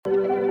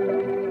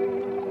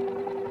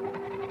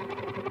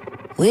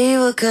We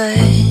were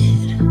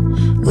good,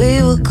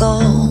 we were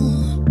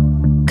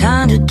gold,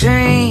 kind of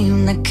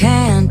dream that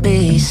can't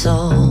be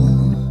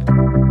sold.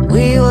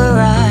 We were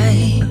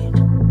right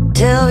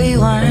till we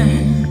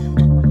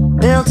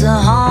weren't, built a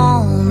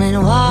home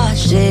and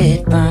watched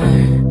it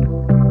burn.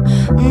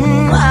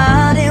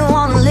 I didn't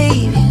wanna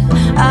leave you,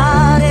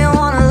 I didn't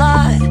wanna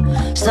lie.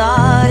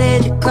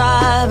 Started to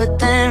cry but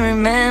then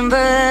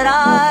remembered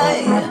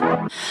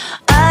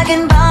I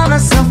can buy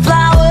myself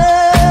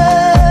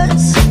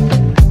flowers,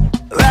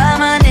 write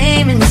my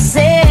name in the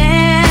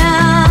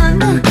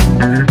sand,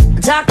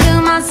 talk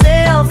to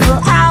myself for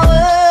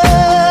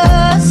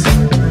hours,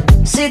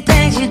 see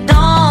things you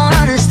don't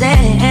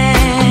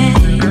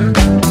understand.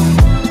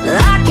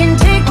 I can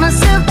take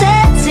myself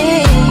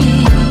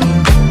dancing,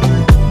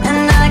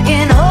 and I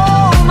can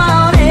hold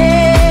my own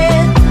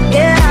head.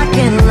 Yeah, I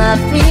can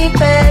love me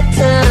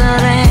better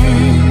than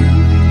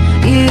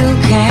you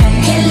can.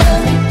 Can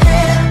love me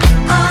better,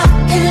 I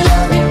can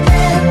love me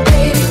better,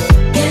 baby.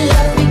 Can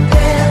love me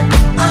better,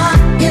 I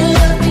can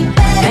love me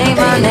better. Paint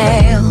my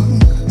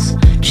nails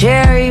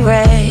cherry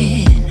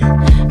red,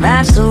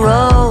 match the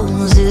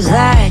roses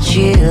that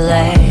you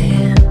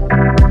laid.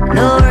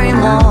 No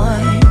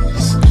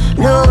remorse,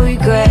 no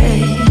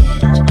regret,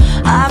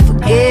 I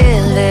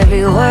forgive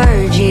every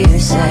word you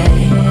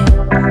say.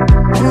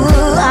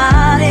 Ooh,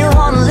 I didn't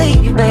wanna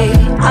leave you, baby,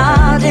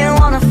 I didn't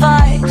wanna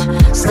fight.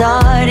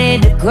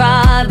 Started to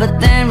cry, but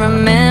then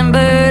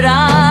remembered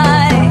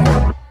I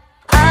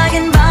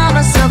can buy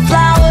myself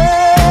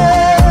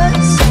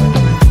flowers,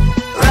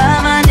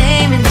 write my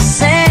name in the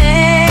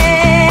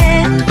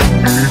sand,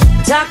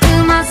 talk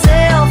to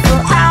myself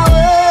for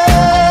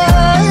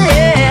hours,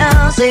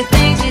 yeah, say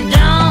things you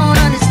don't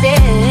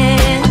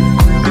understand.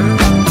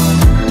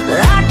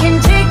 I can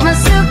take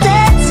myself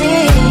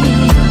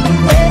dancing,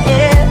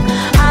 yeah,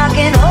 I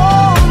can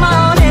hold my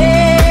own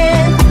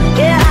head,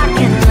 yeah, I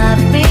can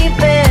love me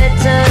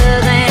better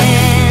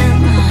than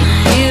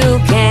you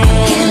can.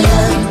 Can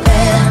love me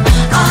better,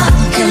 I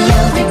can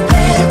love me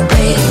better,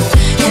 baby.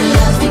 Can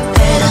love me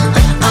better,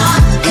 I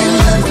can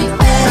love me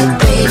better,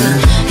 baby.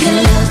 Can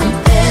love me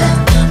better,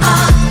 I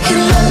can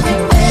love me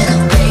better,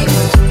 baby.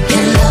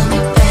 Can love me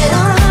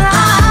better,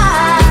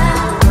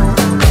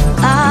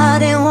 I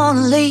didn't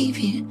wanna leave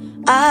you,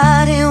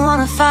 I didn't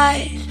wanna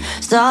fight.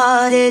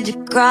 Started to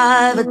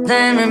cry, but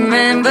then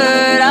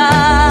remembered I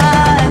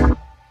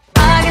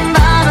can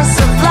buy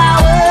myself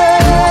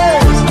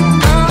flowers,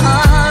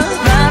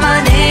 write my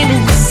name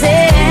in the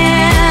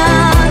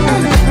sand,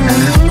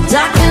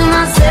 talk to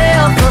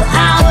myself for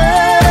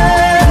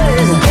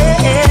hours,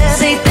 yeah,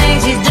 say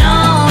things you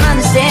don't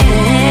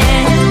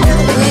understand.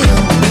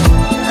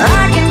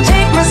 I can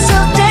take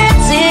myself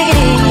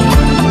dancing,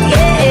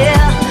 yeah,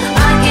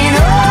 I can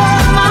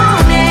hold my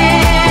own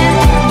hand,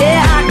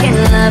 yeah, I can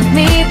love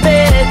me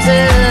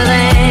better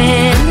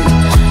than,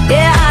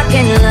 yeah, I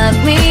can love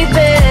me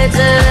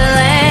better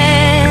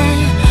than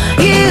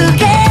you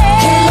can.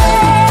 Can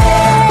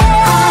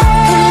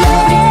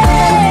love me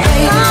better,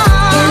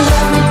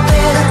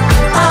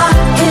 I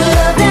can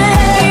love me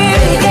better,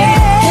 baby.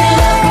 Can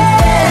love me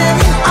better,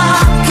 I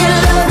can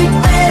love me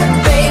better,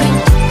 baby.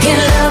 Can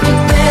love me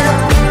better,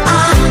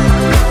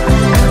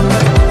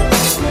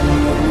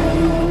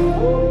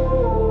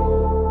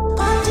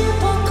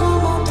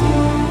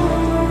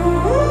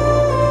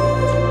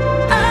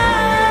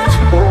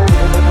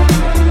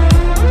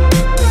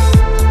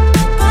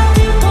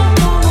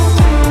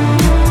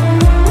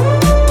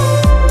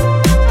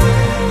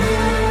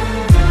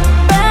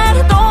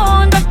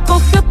 Perdón, ya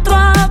cogí otro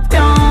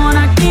avión,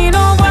 aquí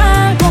no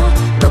vuelvo,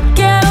 no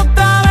quiero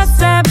otra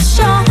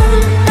decepción.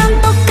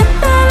 Tanto que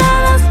te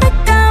dabas de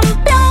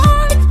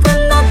campeón, y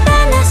cuando te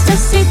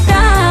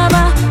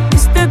necesitaba,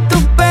 viste tu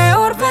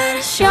peor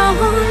versión.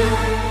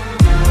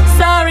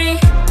 Sorry,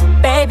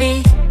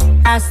 baby,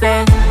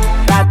 hace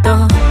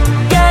rato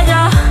que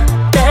yo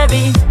te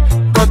vi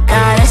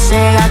tocar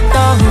ese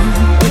gato.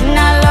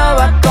 Una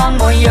loba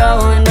como yo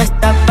no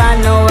está pa'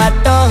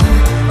 novato.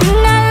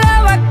 Una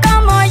loba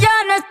como yo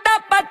no está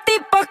pa'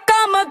 tipos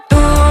como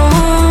tú,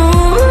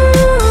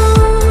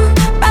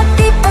 pa'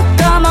 tipos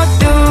como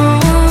tú.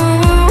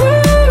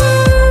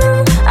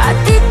 A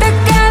ti te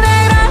queda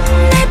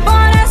grande y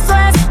por eso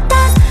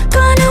estás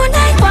con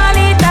una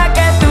igualita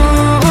que tú.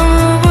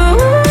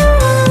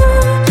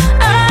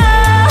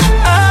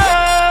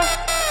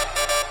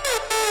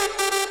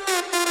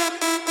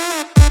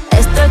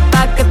 Esto es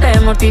pa' que te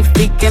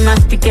mortifique,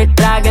 mastique,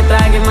 trague,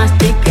 trague,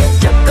 mastique.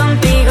 Yo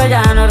contigo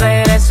ya no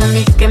regreso,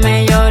 ni que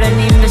me llores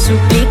ni me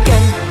suplique.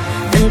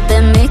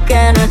 Entendí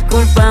que no es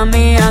culpa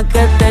mía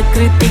que te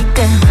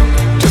critique.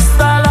 Yo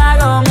solo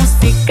hago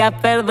música,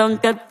 perdón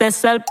que te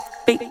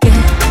salpique.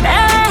 Me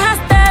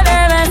dejaste de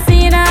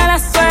vecina a la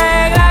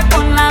suegra,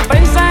 con la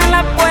prensa en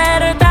la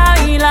puerta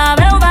y la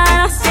deuda en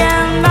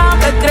Hacienda.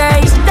 Te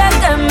creíste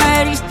que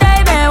me heriste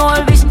y me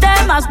volviste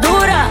más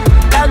dura.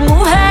 Las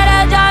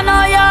mujeres ya no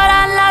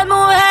lloran, las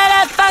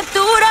mujeres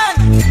facturan.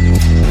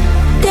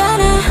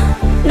 Tiene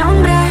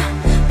nombre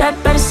de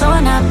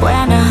persona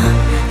buena,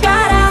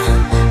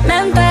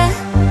 claramente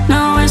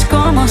no es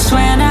como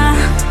suena.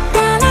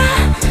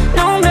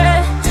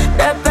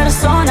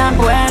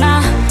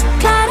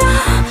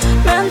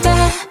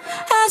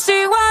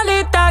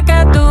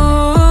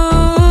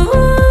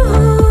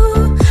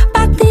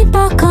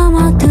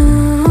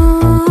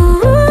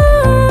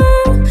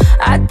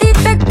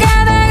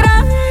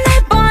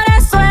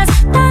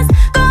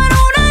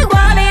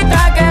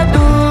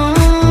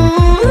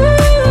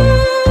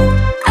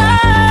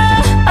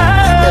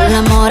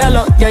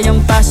 doy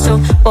un paso.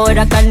 Por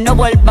acá no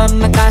vuelvas,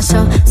 me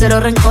caso. Cero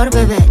rencor,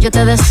 bebé, yo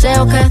te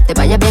deseo que te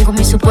vaya bien con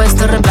mi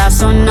supuesto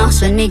reemplazo. No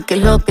sé ni qué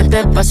es lo que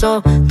te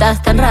pasó.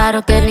 Estás tan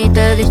raro que ni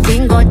te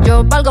distingo.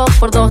 Yo valgo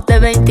por 2 de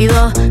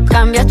 22.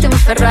 Cambiaste un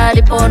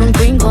Ferrari por un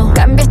Twingo.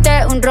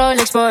 Cambiaste un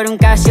Rolex por un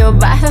Casio.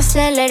 Vas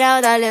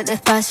acelerado, dale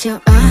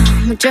despacio.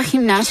 Mucho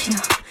gimnasio,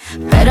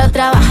 pero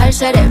trabaja el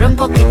cerebro un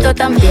poquito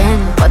también.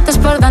 Fotos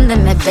por donde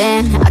me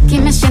ven, aquí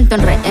me siento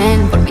en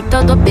rehén. Por mí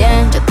todo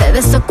bien, yo te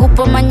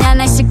desocupo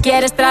mañana. Y si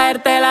quieres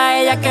traértela a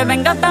ella, que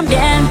venga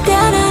también.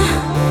 Tiene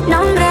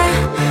nombre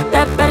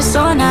de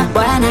persona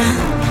buena,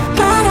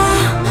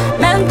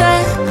 claramente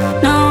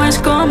no es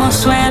como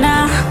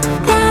suena.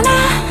 Tiene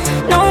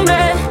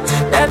nombre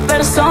de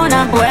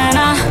persona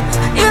buena,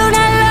 y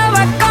una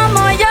loba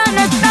como yo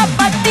no está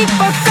pa'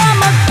 tipos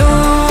como tú.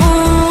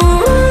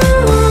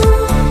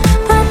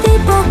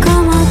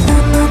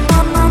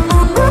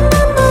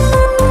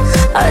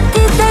 A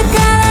ti te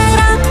queda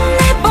grande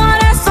y por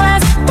eso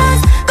estás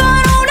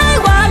con una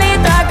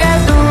igualita que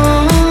tú.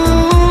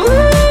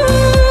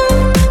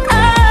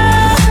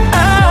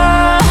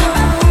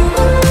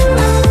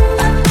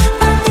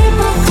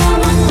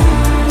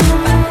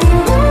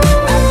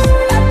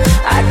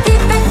 A ti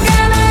te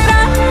queda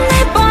grande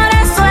y por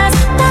eso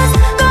estás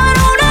con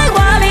una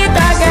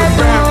igualita que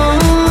tú.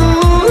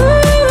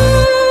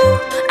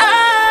 Ya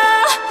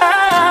está,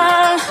 chao.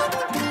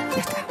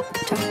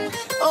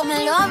 Oh, me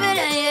love it,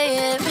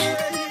 yeah.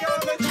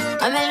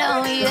 I'm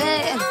alone,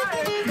 yeah.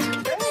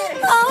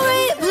 I'll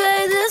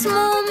replay this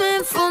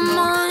moment for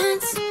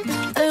months,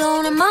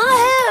 alone in my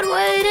head,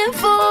 waiting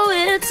for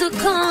it to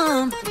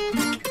come.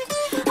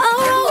 I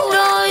wrote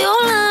all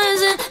your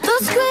lines and the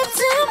scripts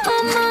in my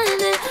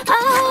mind, and I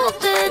hope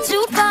that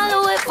you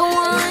follow it for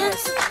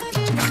once.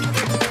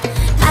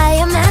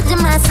 I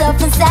imagine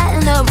myself inside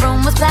in the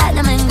room with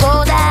platinum and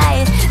gold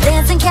eyes,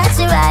 dancing, catch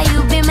your eye,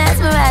 you be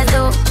mesmerized,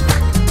 though.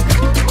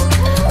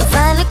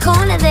 Find the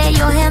corner there,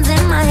 your hands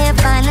in my hair.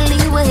 Finally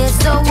we're here,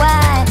 so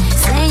why?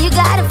 Saying you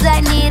got a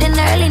flight, need an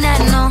early night.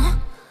 No,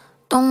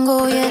 don't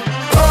go yet.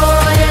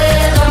 Oh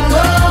yeah, don't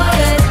go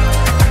yet.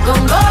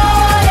 Don't go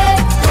yet.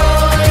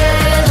 Oh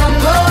yeah, don't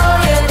go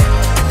yet.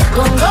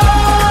 Don't go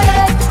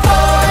yet.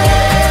 Oh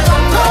yeah,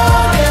 don't go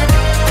yet.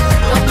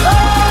 Don't go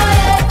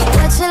yet.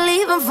 What you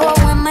leaving for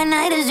when my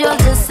night is yours?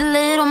 Just a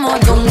little more.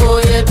 Don't go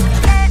yet.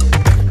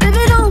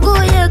 Baby, don't go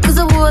yet, 'cause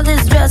I wore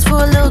this dress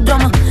for a little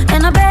drama.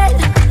 And I bet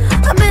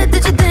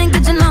that you think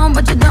that you know,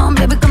 but you don't,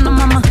 baby, come to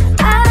mama.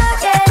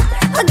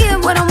 I get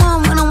what I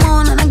want when I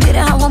want, and I get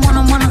it how I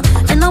wanna.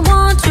 And I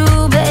want you,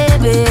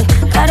 baby,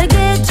 gotta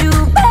get you,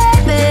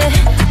 baby.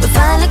 We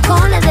find the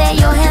corner there,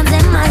 your hands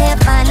in my hair.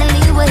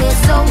 Finally we're here,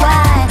 so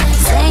why?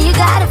 Saying you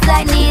got a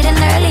flight, need an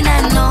early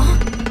night. No,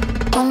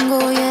 don't go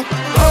yet.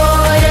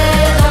 Oh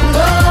yeah, don't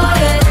go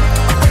yet.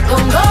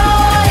 Don't go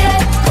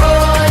yet.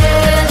 Oh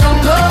yeah,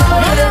 don't go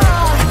yet.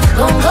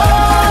 Don't go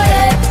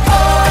yet.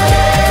 Oh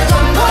yeah,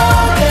 don't go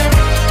yet.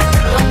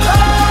 Don't go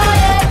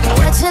yet.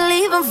 What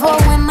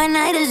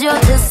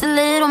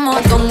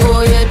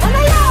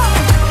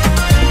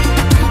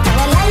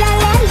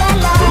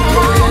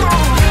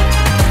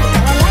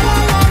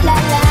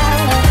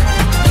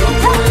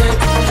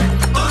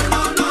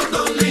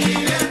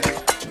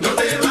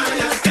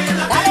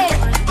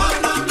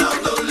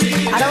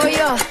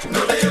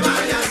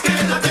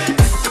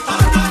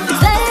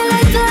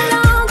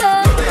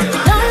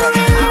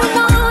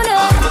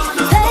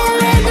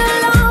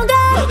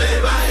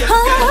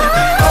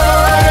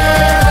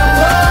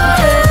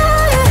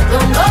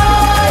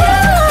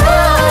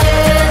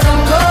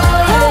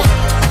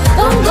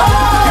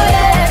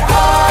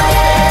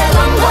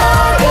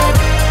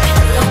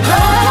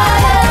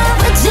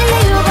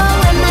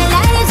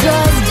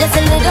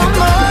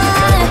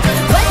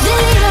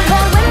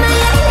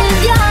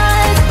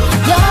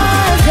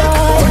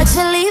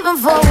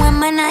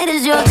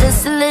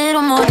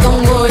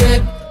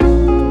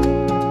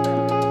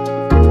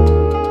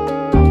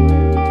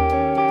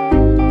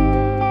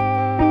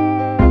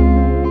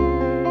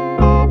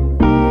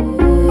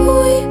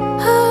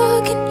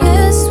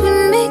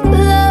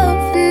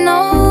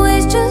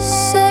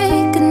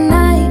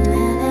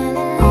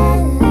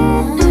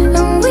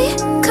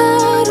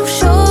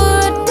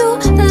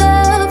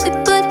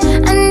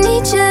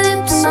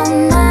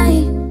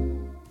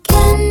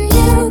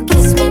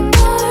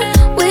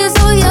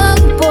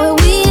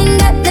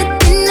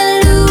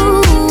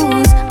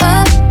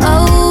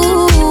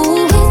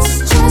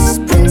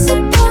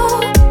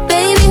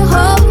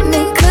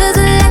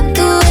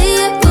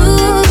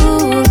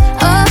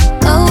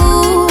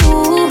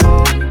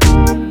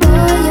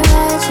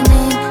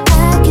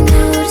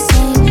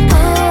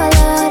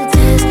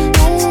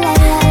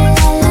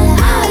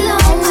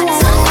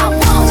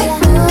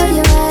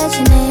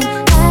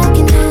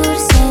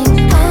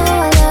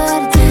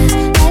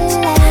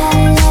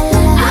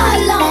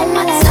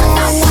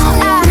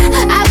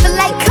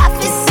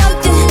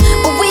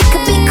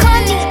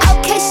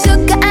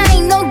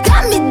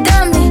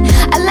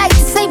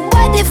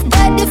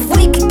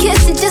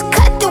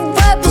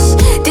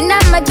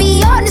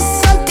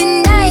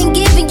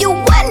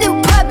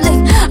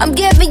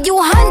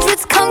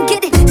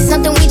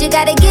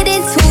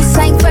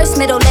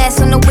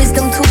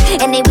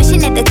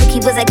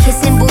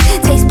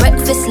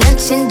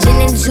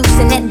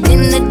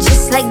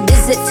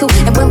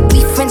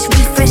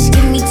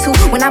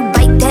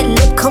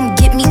come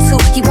get me too.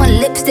 He want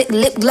lipstick,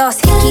 lip gloss,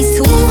 hickeys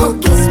too.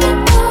 Kiss me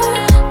more.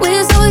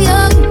 We're so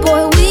young,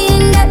 boy, we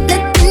ain't got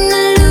nothing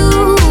to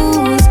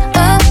lose.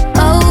 Oh,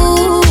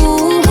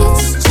 oh,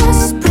 it's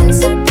just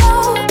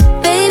principle.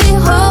 Baby,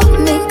 hold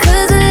me,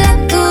 'cause I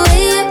like the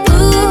way you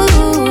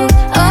move.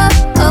 Oh,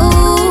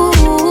 oh.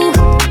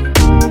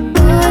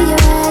 Boy, you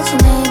write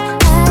your name,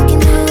 I can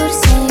do the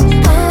same.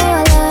 Oh,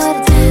 I love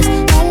the taste.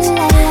 La la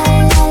la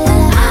la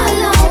la.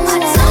 All on my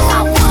tongue,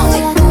 I want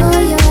it. Boy,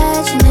 you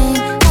write your name,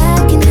 I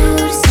can do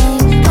the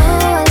same. Oh,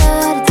 I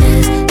love the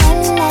taste.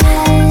 La la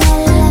la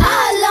la la.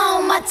 All on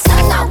my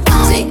tongue, I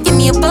want it. Say, give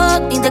me a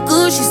buck, need the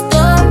Gucci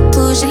stuff.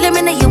 Push your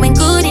limit that you ain't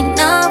good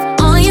enough.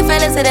 All your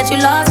fellas say that you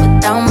lost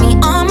without me.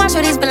 All my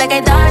shorties feel like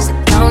I dodged the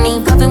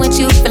county. Puffin' with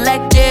you feel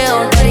like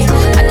jail, buddy.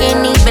 I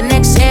can't even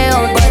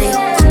exhale, buddy.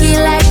 Cookie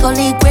like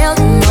holy grail,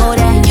 you know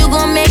that. You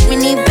gon' make me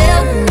need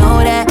bail, you know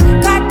that.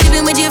 Caught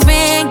dipping with your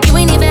friend, you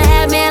ain't even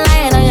had man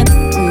lying on you,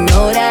 you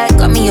know that.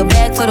 Got me a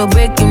bag for the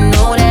brick, you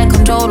know that.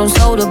 Control them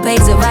soda,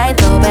 pays it right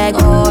though back.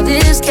 All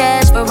this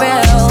cash for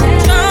real.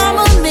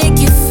 I'ma make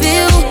you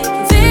feel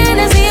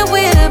fantasy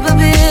with a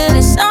bill.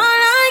 It's all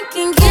I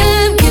can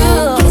give you.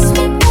 Kiss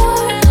me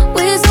more.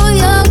 We're so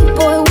young,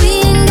 boy, we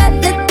ain't got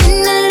nothing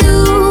to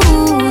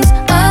lose.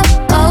 Oh,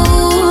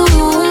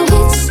 oh,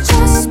 it's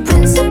just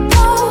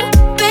principle.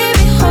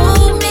 Baby,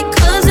 hold me,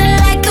 'cause I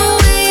like the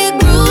way you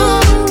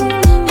groove.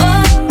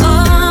 Oh,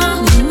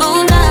 oh, oh,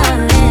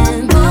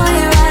 darling. Boy,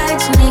 you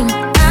write your name,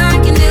 I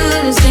can do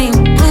the same.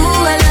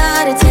 Ooh, I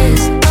love the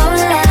taste. Oh,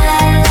 la, la,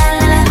 la,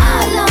 la, la.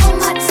 All on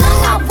my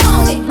tongue, I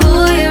want it.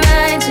 Boy, you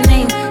write your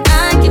name,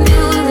 I can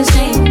do the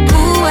same.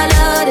 Ooh, I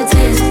love the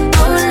taste.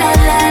 Oh, la,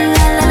 la,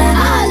 la, la, la.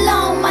 All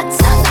on my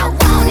tongue, I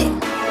want it.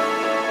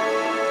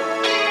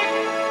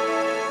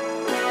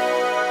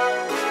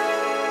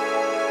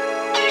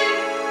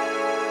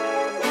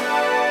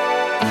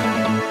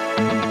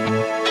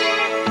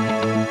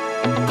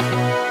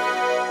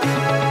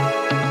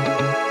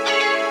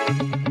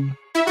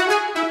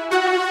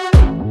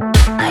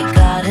 I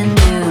got a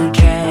new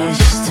dress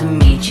just to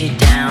meet you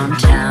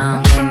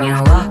downtown. Can you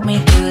walk me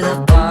through the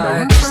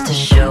park just to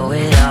show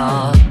it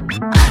all?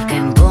 I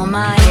can pull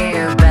my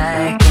hair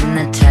back in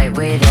the tight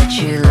way that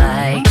you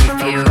like.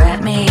 If you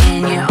wrap me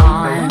in your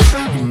arms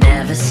and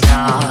never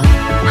stop.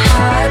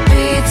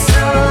 Heartbeat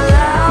so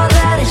loud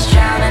that it's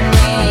drowning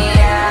me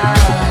out.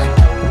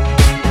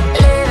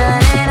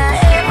 Living in an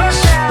April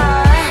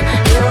shower,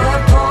 you're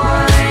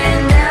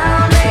pouring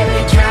down, baby,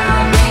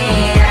 drown me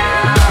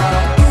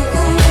out.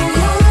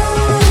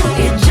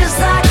 You're just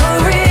like a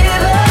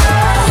river.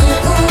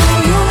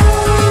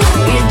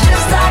 You're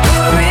just like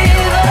a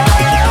river.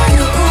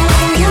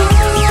 You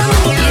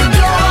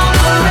go on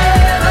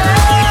forever.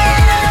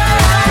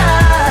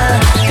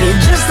 You're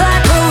just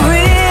like a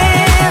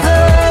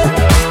river.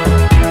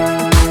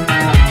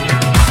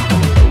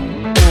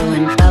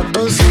 Blowing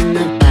bubbles in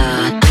the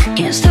bath.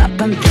 Can't stop,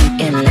 I'm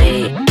thinking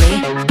lately.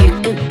 You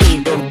could be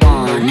the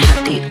one,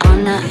 have the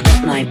honor of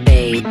my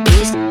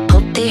babies.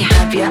 Hope they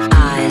have your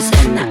eyes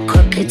and that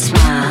crooked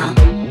smile.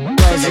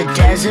 Was a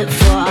desert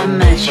before I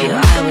met you,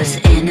 I was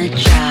in a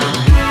drought.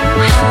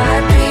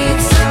 Heartbeat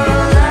so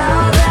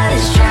loud that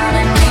it's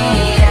drowning me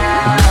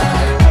out.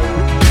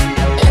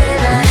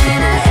 Living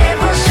in an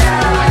April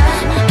shower,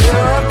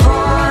 you're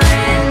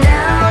pouring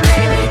down,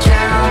 baby,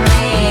 drown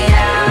me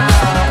out.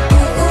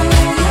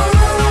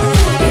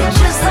 You're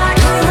just like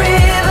a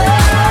river.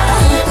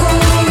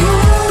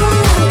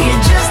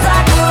 You're just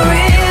like a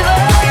river.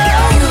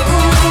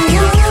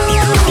 You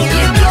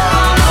go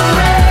on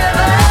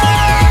forever.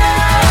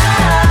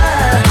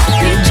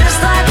 You're just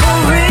like a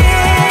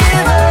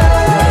river.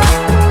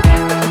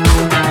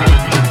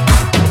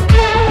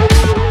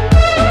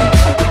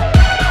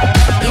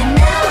 You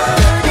never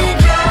run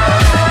dry.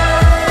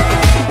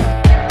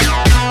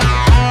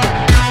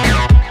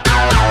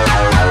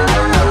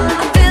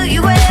 I feel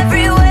you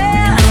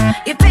everywhere.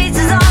 Your face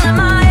is all in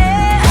my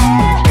head.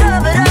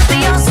 Covered up in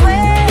your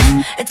sweat.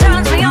 It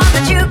turns me on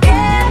that you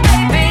care,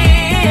 baby.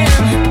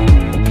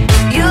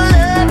 Your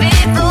love me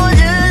flows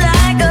just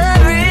like a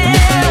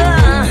river.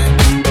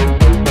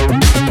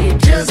 You're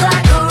just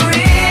like a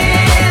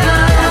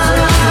river.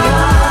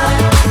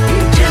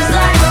 You're just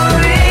like a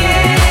river.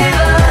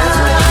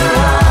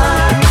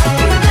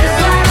 You're just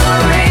like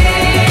a river.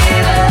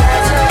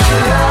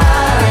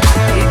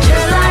 You're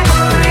just like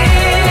a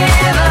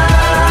river.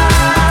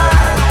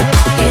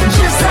 You're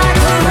just like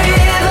a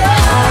river.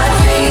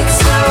 Heartbeat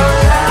so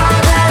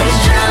loud that it's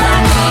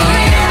drowning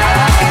me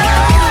out.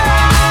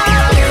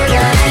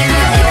 Living in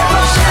an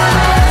April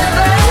shower,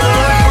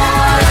 you're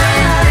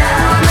pouring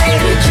down,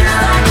 baby,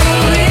 drown me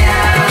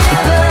out.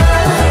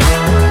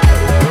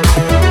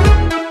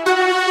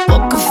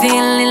 Woke up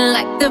feeling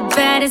like the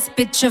baddest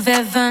bitch I've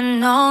ever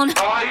known.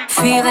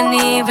 Feeling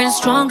even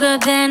stronger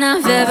than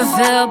I've ever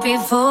felt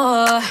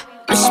before.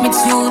 Push me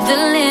to the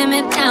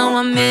limit, now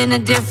I'm in a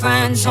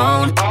different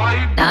zone.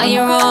 Now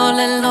you're all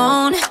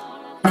alone.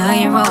 Now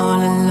you're all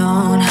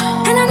alone.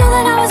 And I know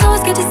that I was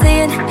always good to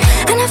say it.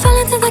 And I fell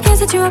into the games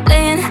that you were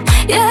playing.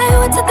 Yeah, you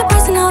would take the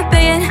price and I'll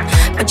pay it.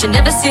 but you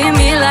never see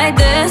me like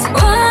this.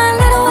 One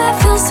little word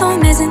feels so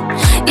amazing.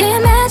 Yeah,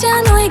 imagine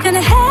I know you're gonna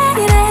hate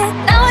it.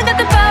 Now I got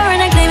the power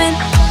and I claim it.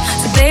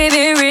 So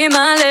baby, read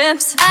my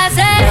lips. I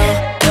say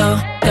no,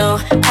 no,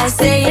 no. I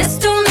say yes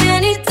too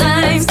many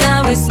times.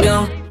 Now it's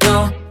no,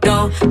 no,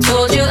 no.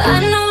 Told you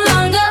I'm no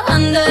longer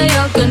under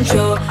your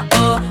control.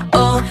 Oh,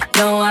 oh,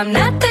 no, I'm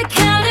not the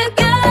kind of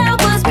girl I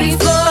was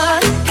before.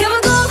 Come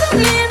on, go with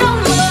me no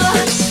more,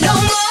 no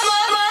more.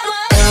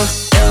 No,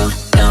 no,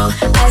 no.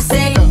 I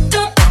say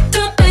don't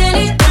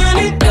any,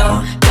 no,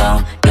 no,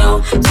 no.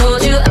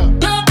 Told you I'm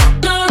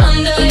no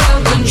under your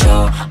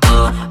control.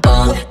 Oh,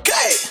 oh.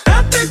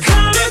 Not the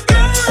kind of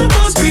girl I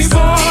was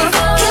before.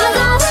 come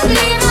on with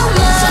me no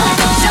more,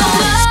 no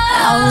more.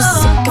 I was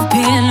sick of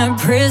being a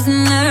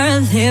prisoner,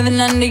 living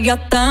under your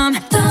thumb.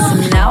 So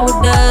now it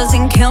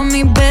doesn't kill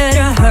me,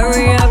 better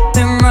hurry up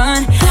and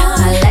run.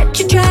 I let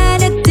you try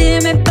to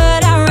dim it,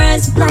 but I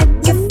rise up like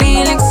your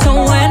feelings. So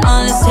when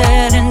all is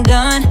said and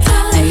done,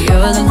 now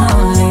you're the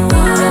only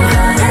one.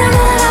 And I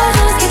know that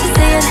I was scared to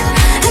say it,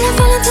 and I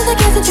fell into the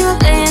games that you were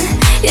playing.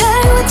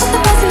 Yeah, you would take the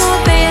price and I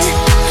would pay it.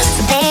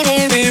 So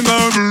baby, In my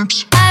roots.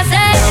 I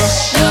say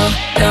No,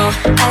 no,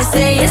 I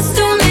say yes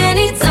too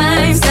many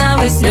times.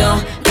 Now it's no,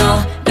 no,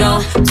 no.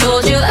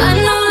 Told you I'm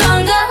no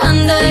longer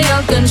under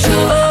your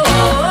control. Oh,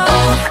 oh,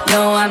 oh. No,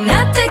 I'm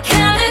not the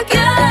kind of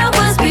girl I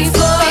was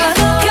before.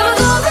 Come on,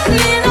 go with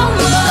me no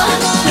more,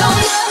 no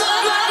more.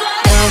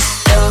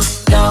 No, no,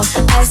 no.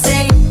 I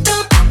say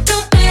don't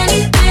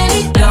any,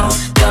 no,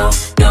 no,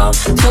 no.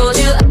 Told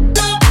you I'm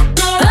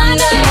no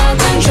under your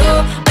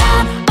control.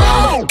 Oh,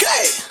 oh.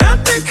 Not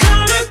the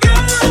kind of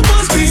girl I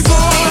was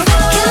before.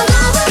 come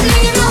on with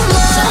me no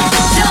more,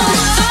 no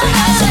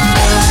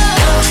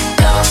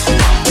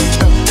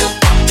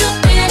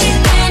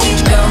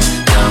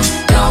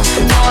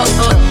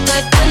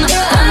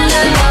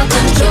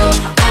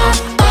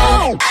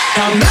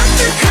I'm not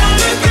the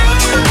kind of girl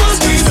I was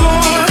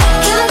before.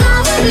 come on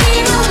with me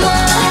no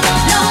more,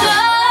 no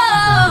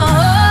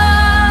more.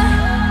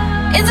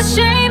 It's a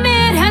shame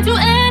it had to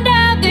end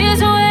up this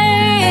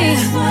way.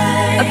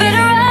 A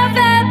better off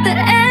at the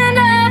end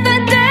of the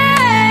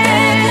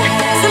day.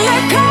 So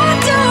let go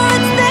do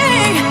its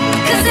thing.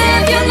 'Cause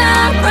if you're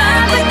not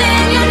right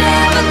within, you're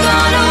never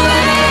gonna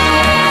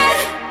win.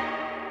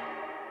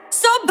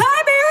 So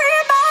baby,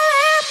 read my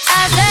lips.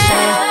 I say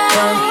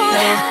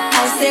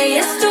I say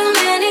yes too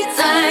many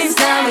times.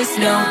 Now it's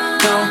no,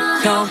 no,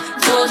 no.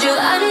 Told you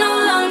I'm no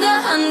longer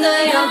under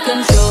your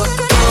control.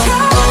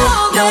 Oh,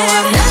 oh, no,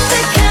 I'm not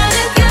the kind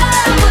of girl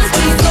I was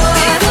before.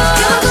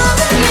 Come on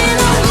with me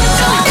no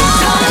more,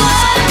 no more.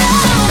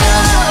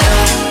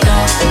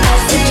 I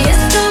say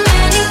yes too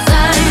many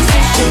times.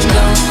 You should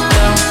know,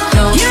 no,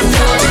 no.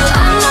 Told you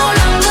I'm no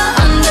longer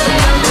under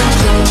your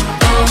control.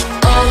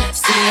 Oh, oh.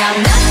 See, I'm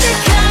not the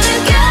kind of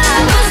girl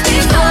I was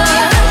before.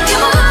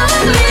 Come on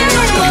with me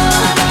no more.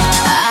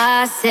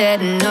 I said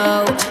no.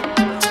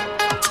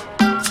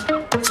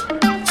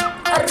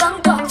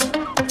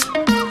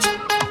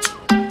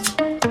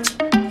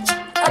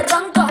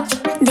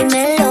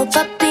 dímelo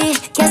papi,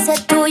 ¿qué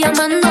haces tú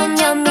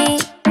llamándome a mí?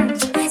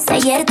 Si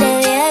ayer te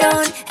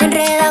vieron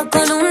enredado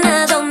con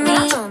una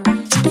domi.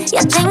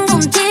 Ya tengo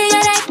un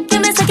tigre que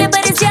me saque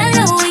parecía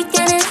los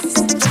weekends.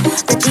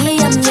 De ti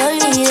ya me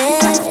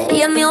olvidé,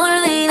 ya me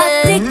olvidé.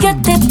 ¿A ti qué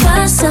te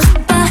pasa,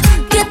 pa?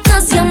 ¿Qué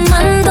estás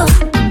llamando?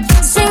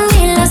 Sin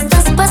mí la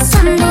estás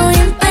pasando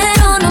bien,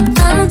 pero no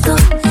tanto.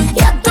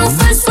 Ya tu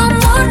falso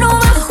amor no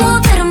va a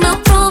joderme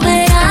otro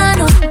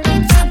verano.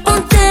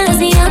 Ponte las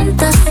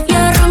llantas y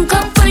arranca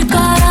pa'l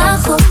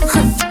carajo.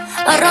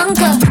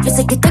 Arranca, yo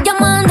sé que estoy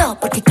llamando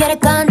porque quieres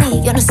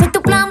candy. Yo no soy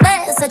tu plan B,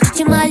 esa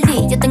chichi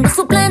maldi. Yo tengo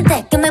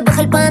suplente que me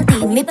baja el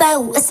panty. Mi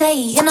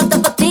PUSI, yo no estoy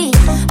pa' ti.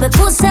 Me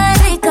puse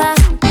rica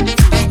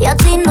y a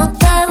ti no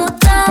te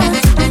gusta.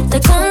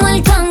 Estoy como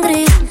el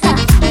cangri,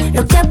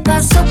 lo que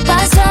pasó,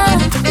 pasó.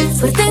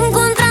 Suerte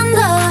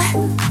encontrando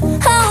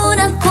a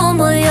una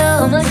como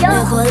yo.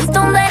 Me jodiste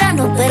un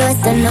verano, pero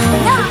este no.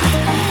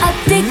 ¿A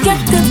ti qué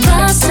te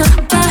pasa,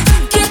 pa?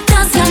 ¿Qué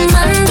estás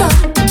llamando?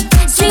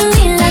 Sin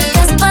mí la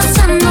estás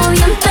pasando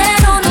bien,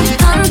 pero no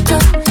tanto.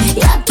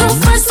 Ya tu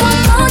falso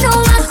amor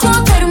no va a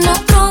joderme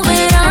otro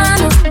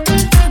verano.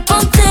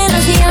 Ponte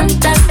las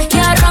llantas y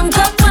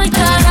arranca pa'l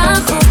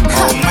carajo.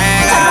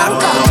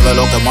 De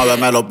lo que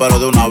muévemelo, pero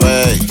de una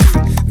vez.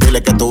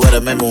 Dile que tú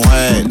eres mi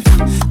mujer,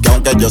 que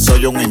aunque yo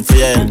soy un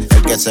infiel,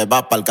 el que se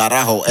va pa'l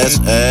carajo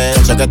es él.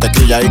 Yo sé que te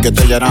quilla y que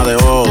te llena de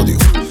odio,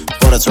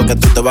 por eso es que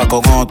tú te vas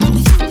con otro.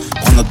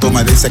 Cuando tú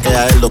me dices que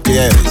a él lo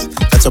quieres,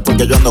 eso es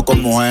porque yo ando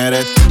con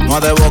mujeres. No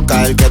es de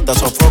boca el que te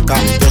sofoca.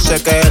 Yo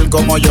sé que él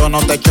como yo no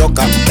te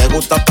choca. Te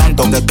gusta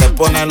tanto que te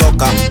pone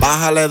loca.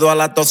 Bájale dos a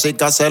la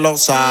tóxica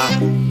celosa.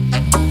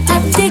 ¿A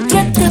ti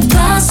qué te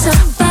pasa,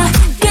 pa?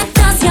 ¿Qué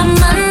estás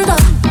llamando?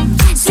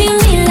 Sin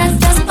mí la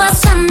estás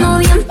pasando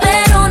bien,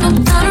 pero no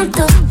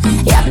tanto.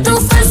 Ya tu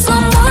falso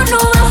amor no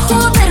va a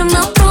joderme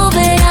otro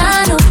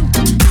verano.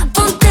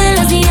 Ponte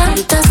las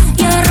llantas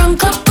y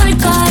arranca pa'l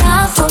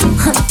carajo.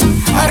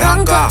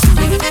 Arranca.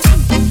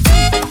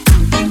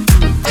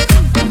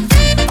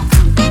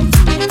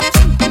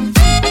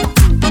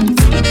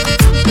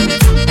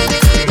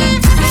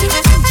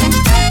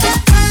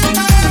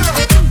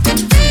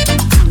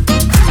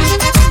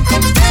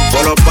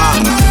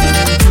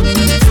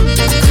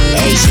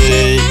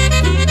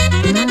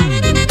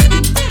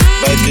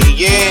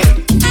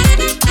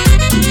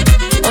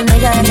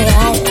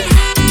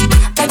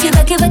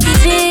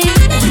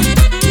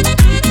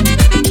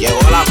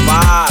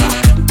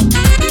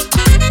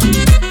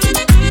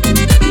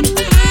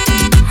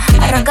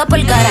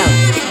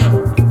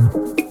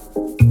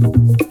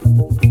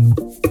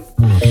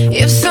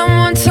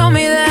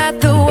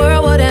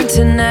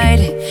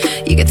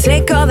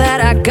 take all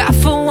that I got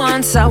for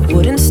once, I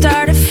wouldn't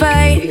start a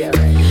fight.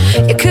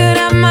 You could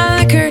have my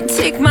liquor,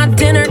 take my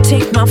dinner,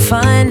 take my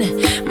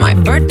fun, my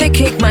birthday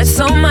cake, my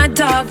soul, my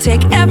dog,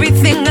 take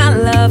everything I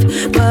love.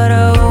 But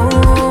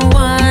oh,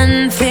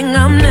 one thing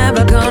I'm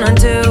never gonna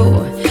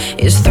do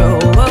is throw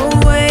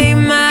away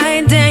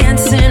my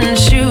dancing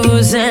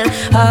shoes. And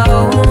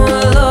oh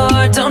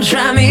Lord, don't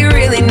try me,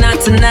 really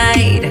not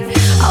tonight.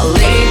 I'll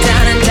lay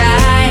down and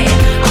die,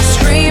 I'll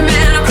scream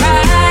and I'll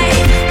cry.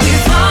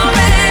 We've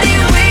already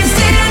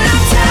wasted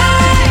enough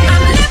time.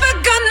 I'm never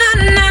gonna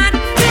not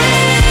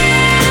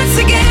dance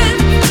again.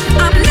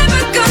 I'm never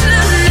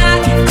gonna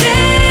not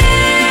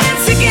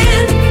dance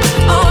again.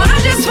 Oh, I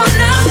just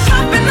wanna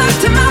pop and look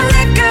to my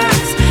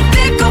records,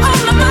 let go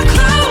all of my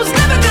clothes.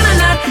 Never gonna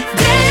not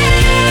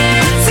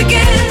dance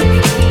again.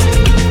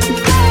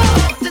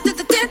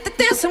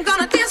 Dance, I'm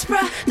gonna dance,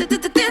 bruh.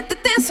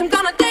 Dance, I'm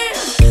gonna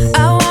dance.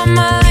 I want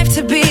my life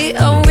to be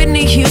a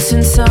Whitney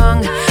Houston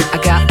song. I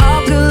got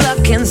all good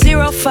luck and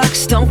zero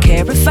fucks, don't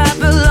care if I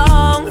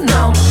belong,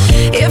 no.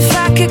 If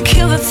I could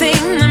kill the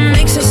thing that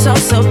makes us all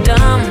so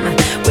dumb,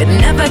 we're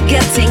never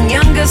getting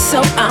younger,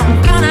 so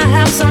I'm gonna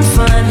have some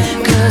fun.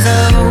 Cause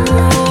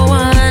oh,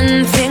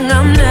 one thing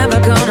I'm never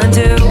gonna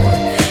do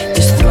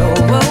is throw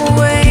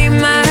away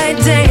my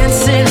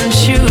dancing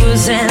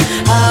shoes. And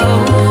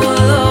oh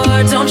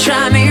Lord, don't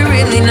try me,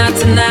 really not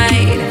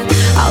tonight.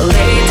 I'll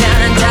lay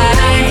down and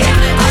die,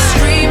 I'll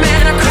scream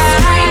and I'll cry.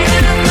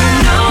 You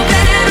know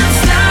that I'm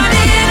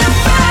starting a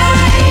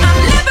fight. I'm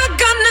never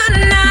gonna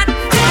not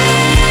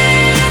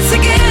dance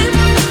again.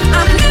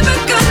 I'm never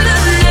gonna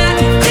not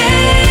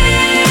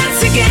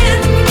dance again.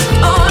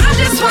 Oh, I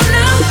just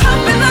wanna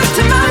pop and look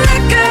to my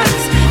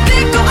records,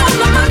 let go all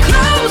of my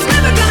clothes.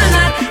 Never gonna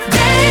not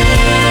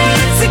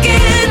dance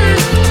again.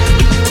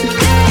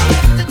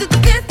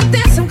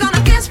 Dance, I'm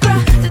gonna dance, bro.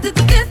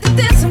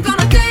 Dance, I'm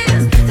gonna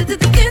dance.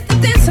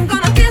 Dance, I'm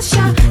gonna dance,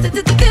 y'all.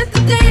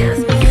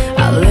 Dance.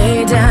 I'll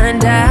lay down and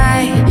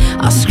die,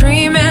 I'll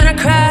scream and I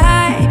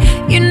cry.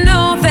 You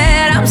know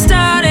that I'm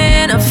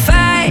starting a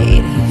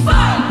fight.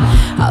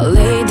 I'll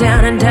lay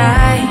down and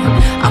die,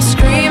 I'll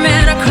scream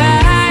and I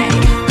cry.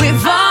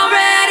 We've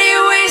already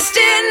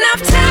wasted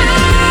enough time.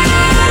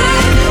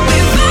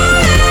 We've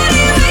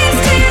already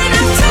wasted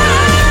enough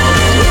time.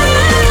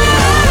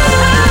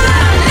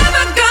 I'm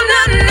never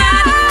gonna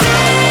not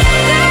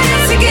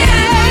dance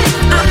again.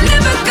 I'm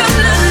never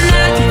gonna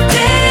not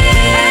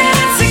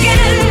dance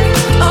again.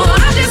 Oh,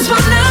 I just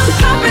wanna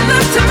pop and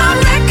look to my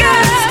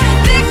records,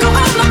 let go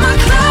all of my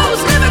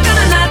clothes. Never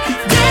gonna not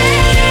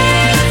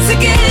dance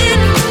again.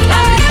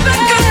 I'm never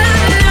gonna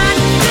not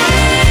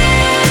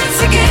dance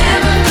again.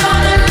 Never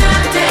gonna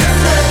not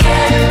dance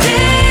again.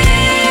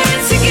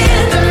 Dance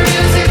again. The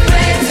music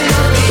plays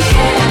till the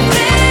end.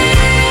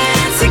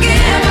 Dance again.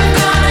 Never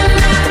gonna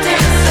not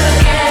dance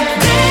again.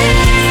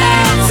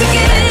 Dance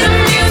again. The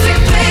music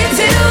plays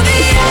till the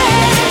end.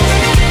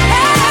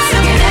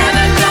 I'm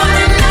never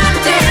gonna not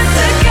dance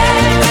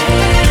again.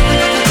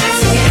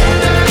 Dance again.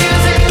 The music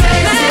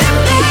plays till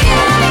the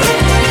end. I'm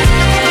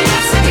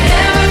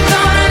never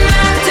gonna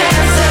not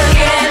dance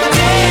again.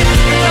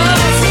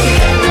 Dance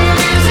again. The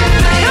music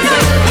plays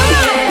till the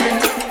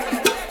end.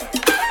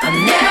 I'm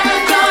never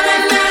gonna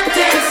not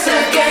dance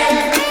again.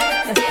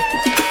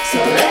 So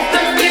let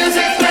the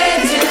music play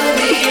till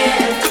the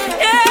end.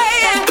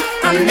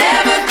 Yeah. I'm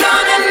never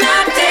gonna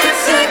not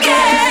dance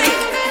again.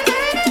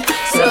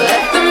 So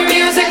let the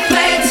music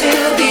play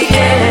till the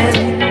end.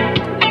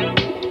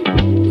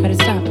 Why'd it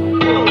stop?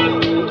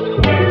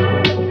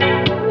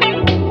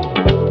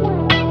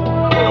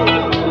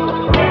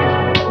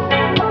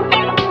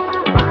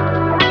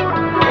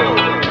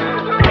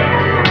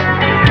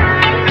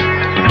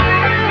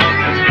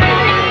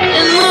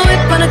 In the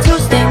whip on a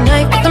Tuesday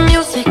night with the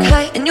music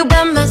high and you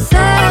by my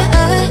side,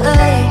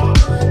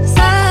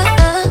 side.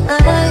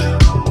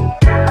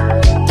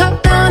 Top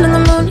down and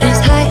the moon is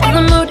high and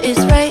the mood is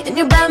right and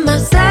you by my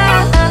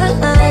side,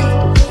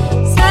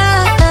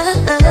 side.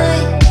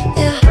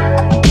 Yeah.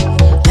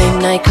 Late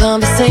night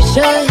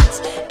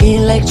conversations,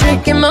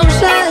 electric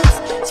emotions,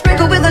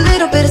 sprinkle with a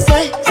little bit of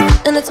sex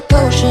and it's a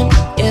potion.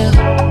 Yeah.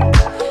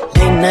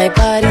 Late night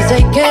bodies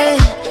aching,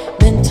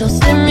 mental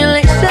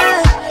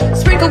stimulation,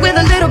 sprinkle with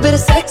a little bit of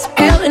sex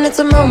appeal and it's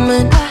a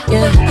moment.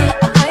 Yeah.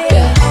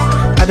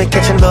 Yeah. I've been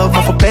catching love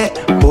off a bat,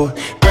 boy.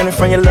 Running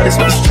from your love, that's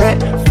what this track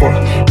for.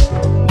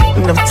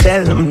 And I'm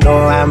telling them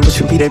no, I'm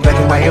pushing be that black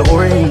and white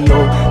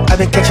Oreo. I've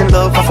been catching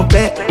love off a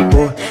bat,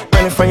 boy.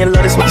 Running from your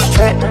love, that's what this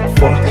track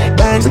for.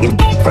 Bands looking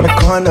from the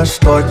corner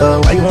store,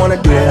 though. Why you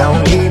wanna do that? I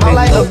don't need it. I'm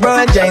like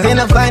LeBron James in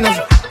the finals.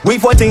 We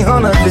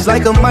 1400, just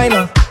like a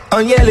minor.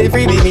 On yellow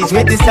freebie meets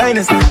with this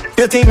tightness.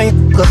 15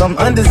 man, cause I'm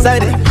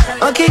undecided.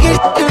 I'm kicking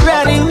shit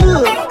rowdy,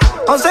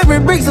 on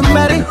separate bricks,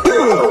 somebody,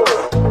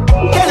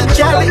 Kelly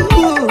Charlie,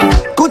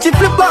 Gucci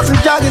flip flops and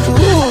joggers,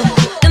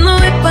 In the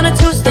whip on a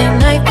Tuesday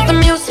night with the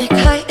music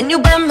high and you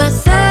by my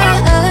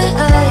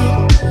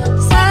side,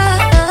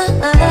 side.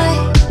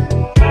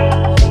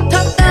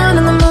 Top down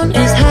and the moon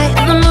is high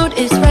and the mood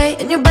is right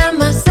and you by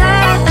my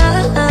side,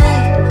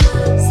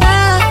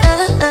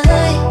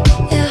 side.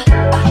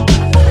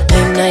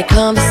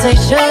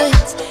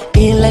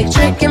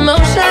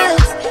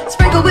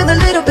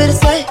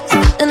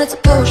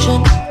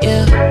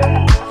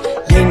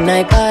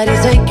 Midnight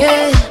bodies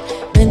aching,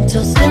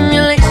 mental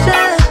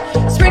stimulation,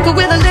 sprinkled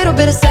with a little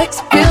bit of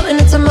sex appeal,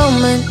 and it's a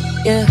moment,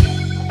 yeah,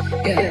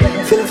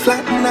 yeah. Feeling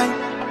flat tonight,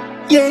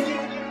 yeah,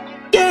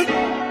 yeah.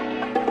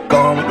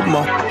 Going with the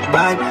more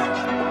vibe,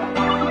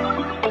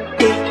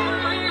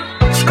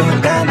 yeah. It's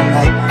going down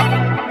tonight,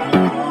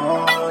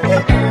 oh,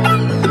 yeah.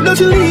 Don't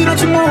you leave,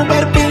 don't you move,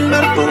 better be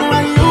around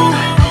you.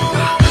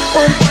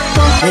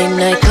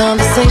 Midnight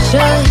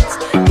conversations,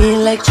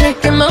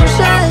 electric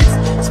emotions,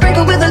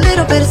 sprinkled with a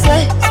little bit of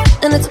sex,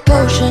 and it's a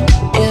potion,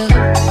 yeah.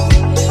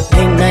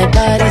 Midnight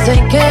bodies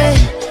aching,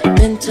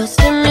 mental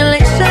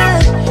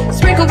stimulation,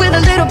 sprinkled with a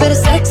little bit of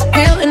sex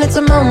appeal, and it's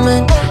a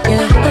moment,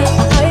 yeah,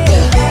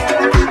 yeah.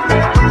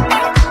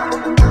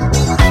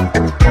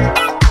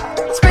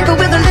 Sprinkled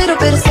with a little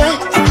bit of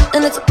sex,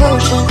 and it's a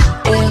potion,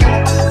 yeah.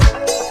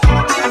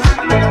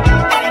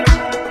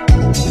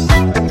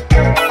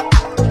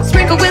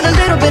 Sprinkled with a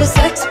little bit of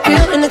sex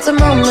appeal, and it's a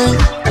moment,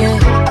 yeah.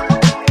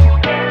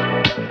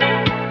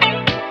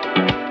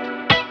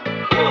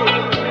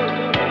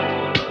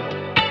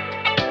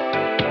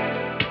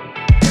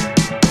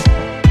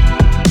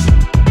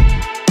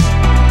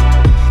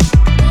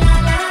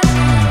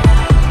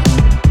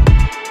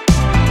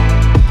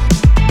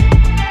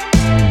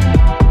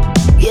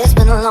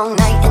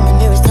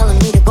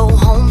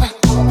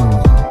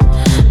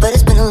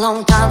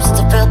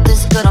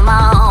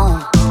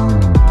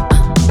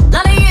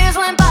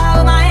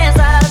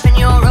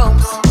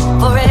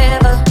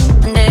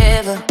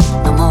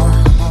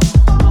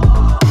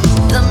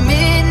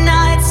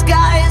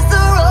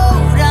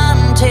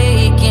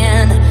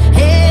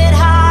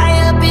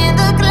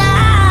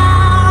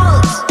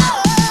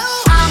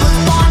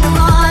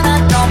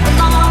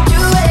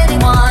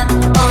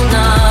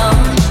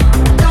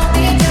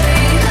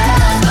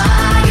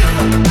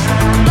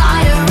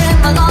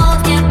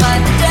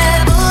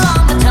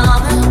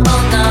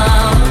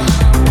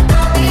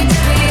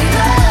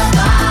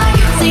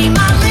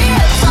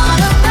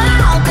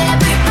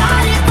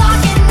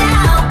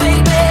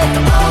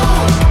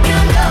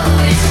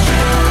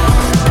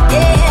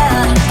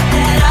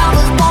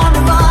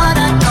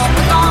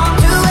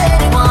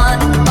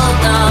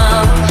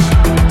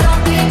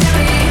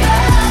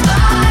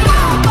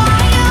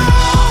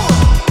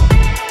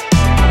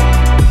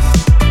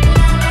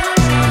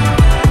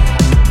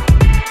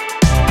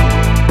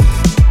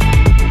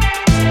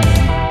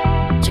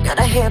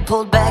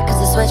 Pulled back cause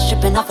the sweat's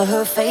dripping off of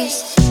her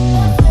face.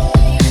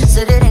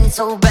 Said it ain't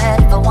so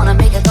bad if I wanna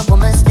make a couple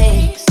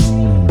mistakes.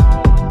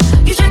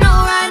 You should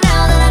know right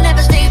now that I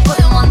never stay put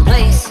in one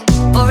place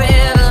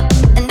forever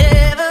and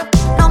ever,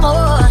 no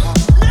more.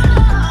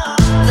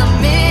 The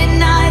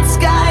midnight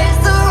sky is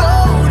the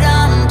road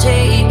I'm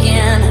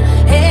taking,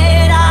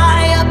 head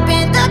high up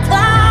in the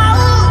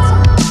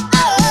clouds.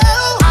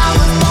 Oh, I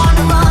was born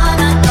to run,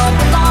 I don't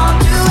belong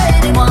to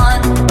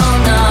anyone. Oh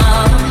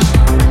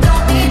no,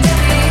 don't need to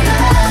be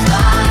loved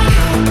by you.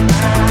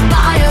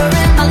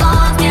 Fire in my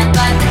lungs,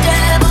 can't fight the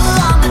devil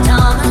on my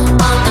tongue.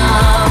 Oh no,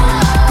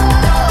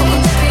 don't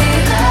need to be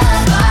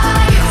loved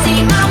by you.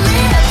 See my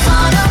lips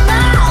on a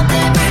mouth,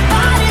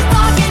 everybody's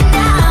talking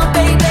now,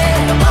 baby.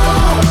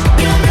 Oh,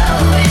 you know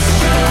it's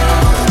true,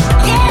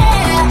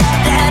 yeah,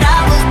 that I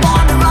was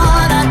born to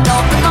run, I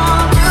don't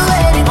belong to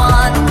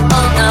anyone.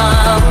 Oh no,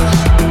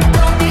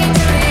 don't need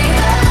to be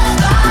loved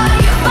by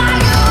you, by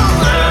you.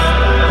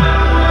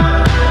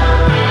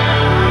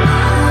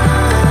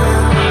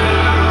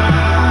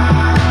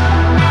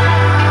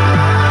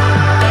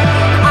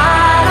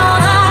 I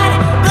don't hide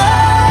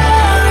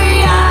blurry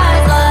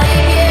eyes like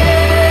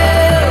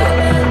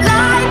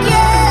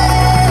you.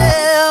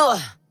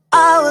 I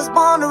was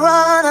born to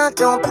run, I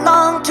don't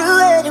belong to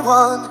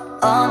anyone.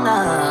 Oh no,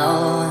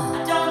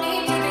 don't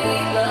need to be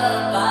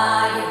loved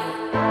by you.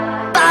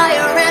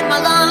 Fire in my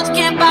lungs,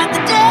 can't fight the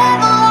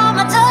devil on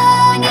my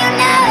tongue, you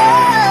know.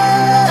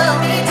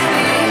 Don't need to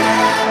be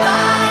loved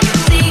by you.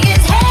 See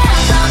his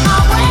hands on my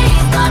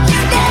waist, thought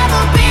you'd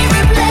never be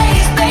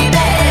replaced,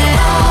 baby.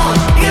 Oh,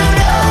 you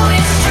know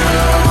it's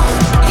true,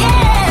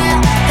 yeah,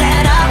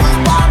 that I was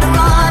born to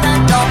run, I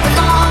don't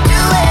belong to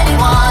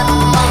anyone.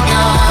 Oh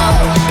no,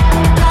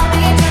 don't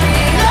need to be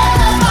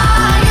loved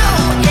by you,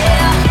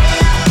 yeah.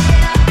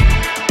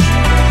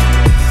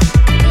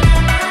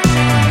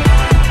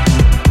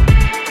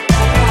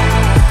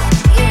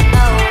 You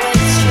know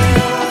it's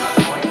true,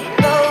 you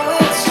know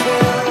it's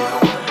true.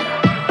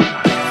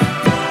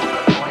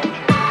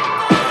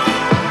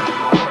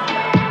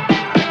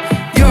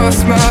 Your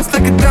smile's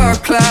like a dark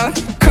cloud,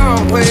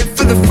 can't wait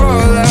for the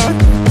fallout.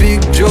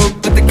 Big joke,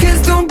 but the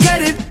kids don't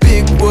get it.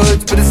 Big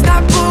words, but it's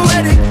not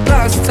poetic.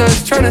 Last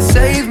touch trying to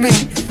save me,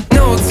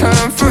 no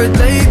time for it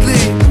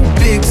lately.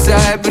 Big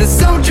sigh, but it's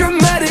so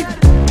dramatic.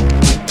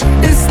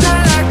 It's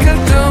not like I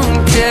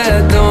don't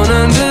care, don't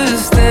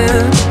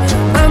understand.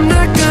 I'm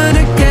not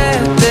gonna get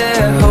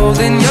there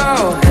holding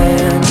your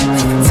hand.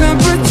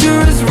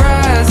 Temperature is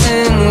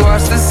rising,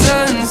 watch the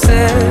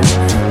sunset.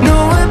 No,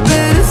 I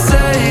better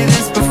say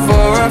this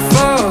before I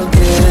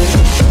forget.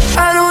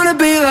 I don't wanna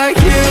be like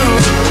you.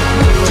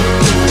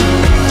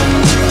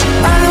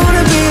 I don't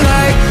wanna be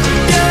like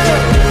you.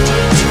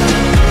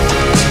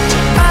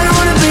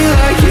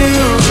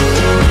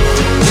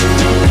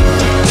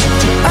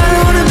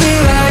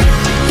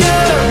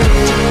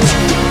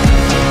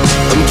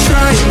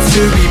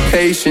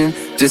 patient,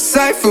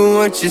 decipher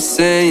what you're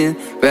saying.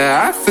 But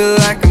I feel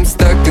like I'm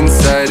stuck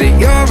inside of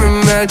your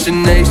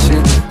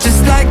imagination.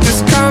 Just like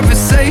this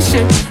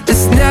conversation,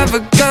 it's never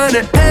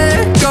gonna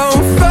end. Go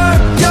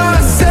fuck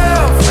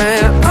yourself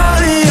and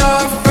all of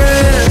your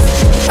friends.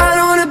 I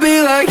don't wanna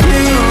be like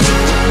you.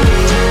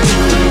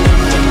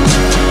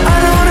 I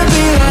don't wanna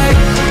be like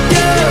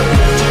you.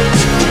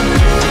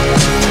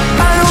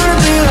 I don't wanna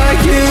be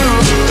like you.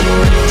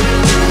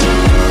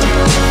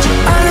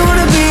 I don't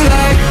wanna be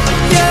like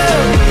you.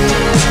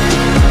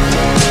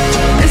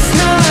 It's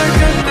not like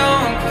I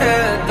don't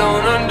care,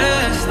 don't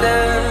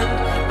understand.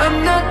 I'm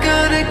not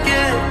gonna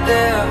get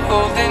there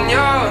holding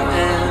your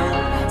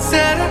hand.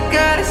 Said I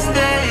gotta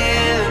stay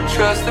in,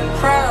 trust the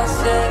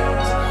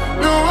process.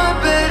 No, I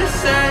better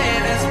say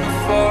this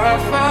before I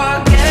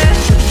forget.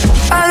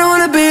 I don't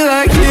wanna be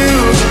like you.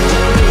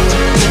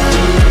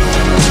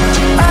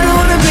 I don't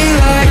wanna be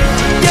like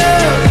you.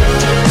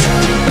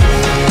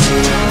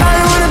 I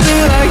don't wanna be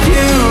like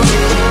you.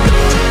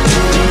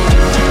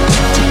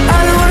 I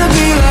don't wanna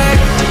be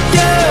like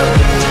you.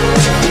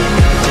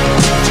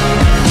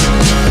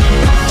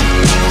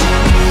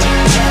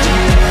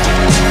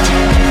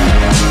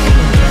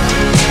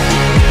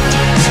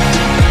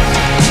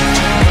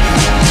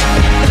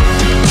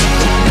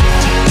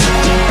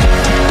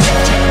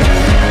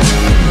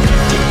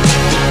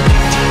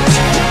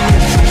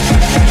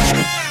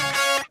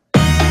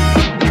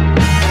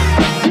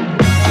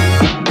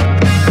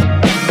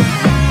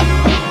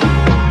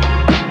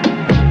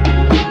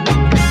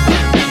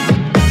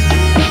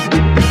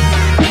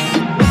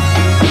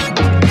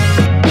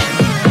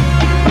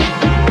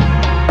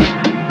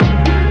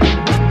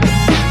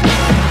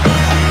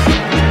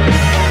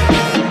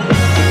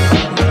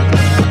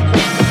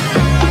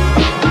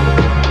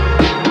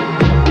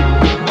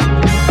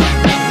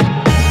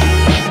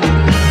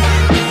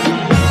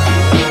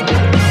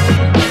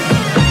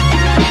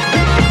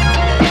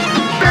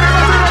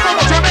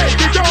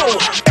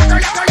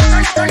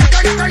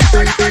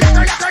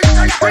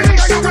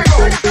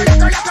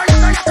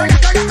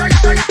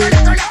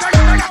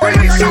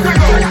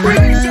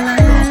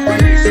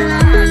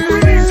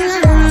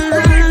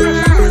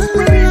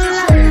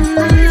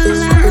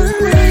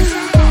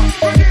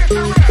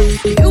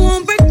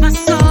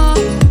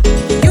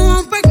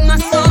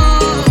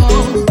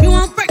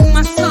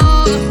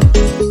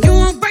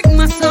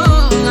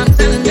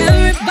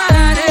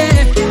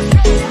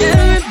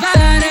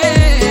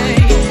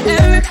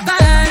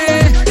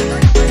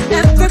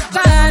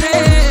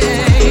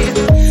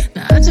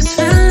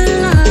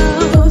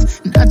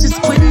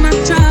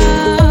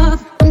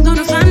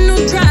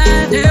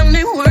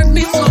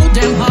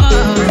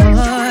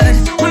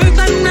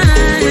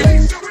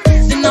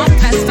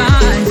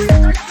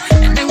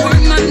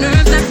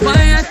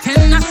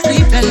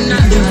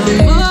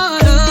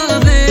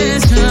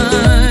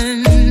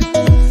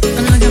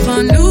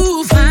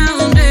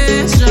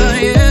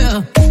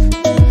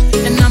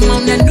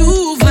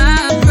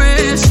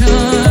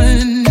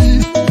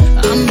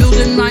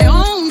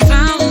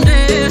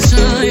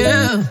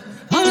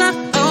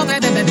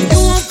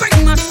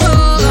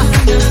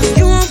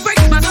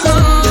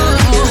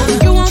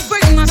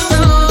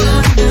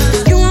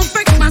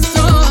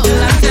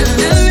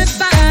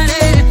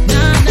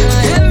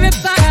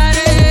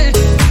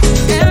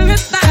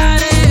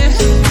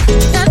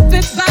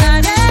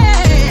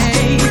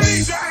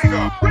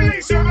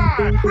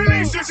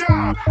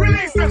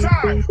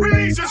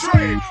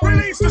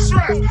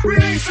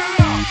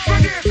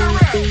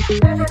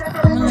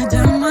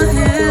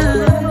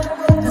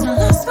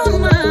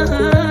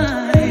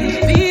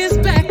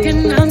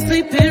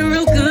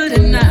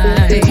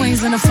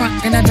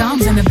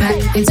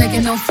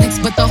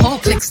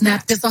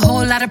 There's a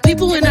whole lot of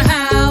people in the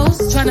house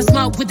trying to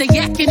smoke with the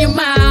yak in your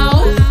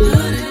mouth.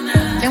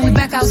 And we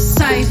back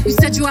outside. You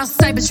said you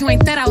outside, but you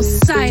ain't that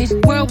outside.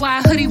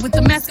 Worldwide hoodie with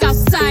the mask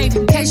outside.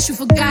 In case you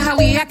forgot how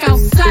we act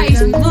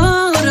outside.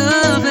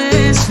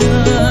 Motivation.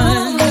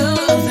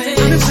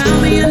 I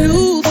found me a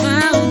new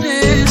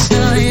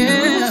foundation,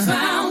 yeah.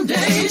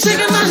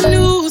 Checking my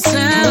new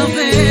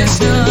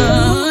salvation.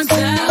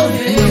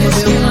 I'ma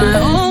build my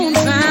own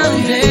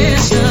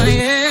foundation,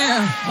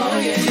 yeah.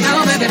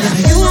 Now, baby,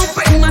 you won't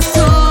break my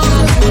soul.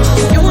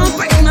 You won't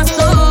break my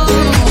soul.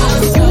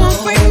 You won't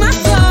break my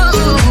soul.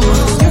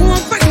 You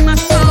won't break my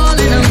soul.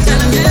 And I'm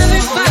telling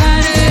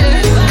everybody,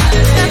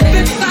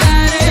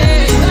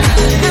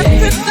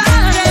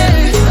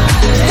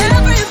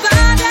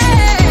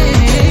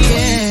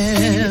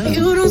 yeah.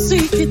 You don't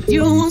seek it,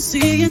 you won't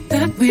see it,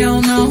 that we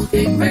all know.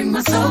 Can't break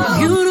my soul.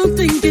 You don't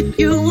think it,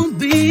 you won't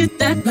be it,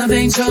 that love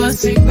ain't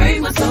yours. Can't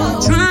break my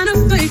soul. Trying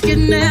to fake it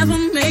never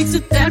makes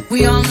it, that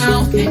we all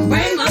know. Can't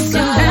break my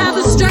soul. Have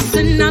the stress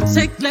and I'll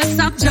take less,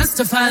 I'll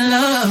justify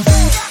love.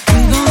 We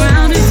go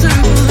round in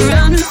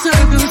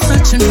circles,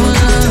 searching for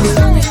love.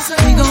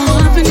 We go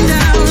up and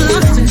down,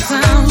 lost and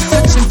found,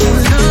 searching for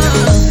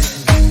love.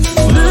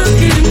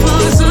 Looking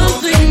for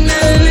something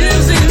that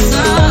lives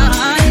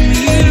inside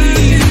me.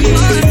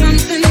 For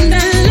something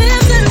that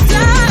lives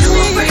inside me. You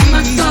won't break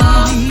my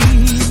soul.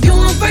 You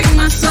won't break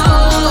my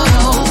soul.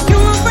 You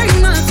won't break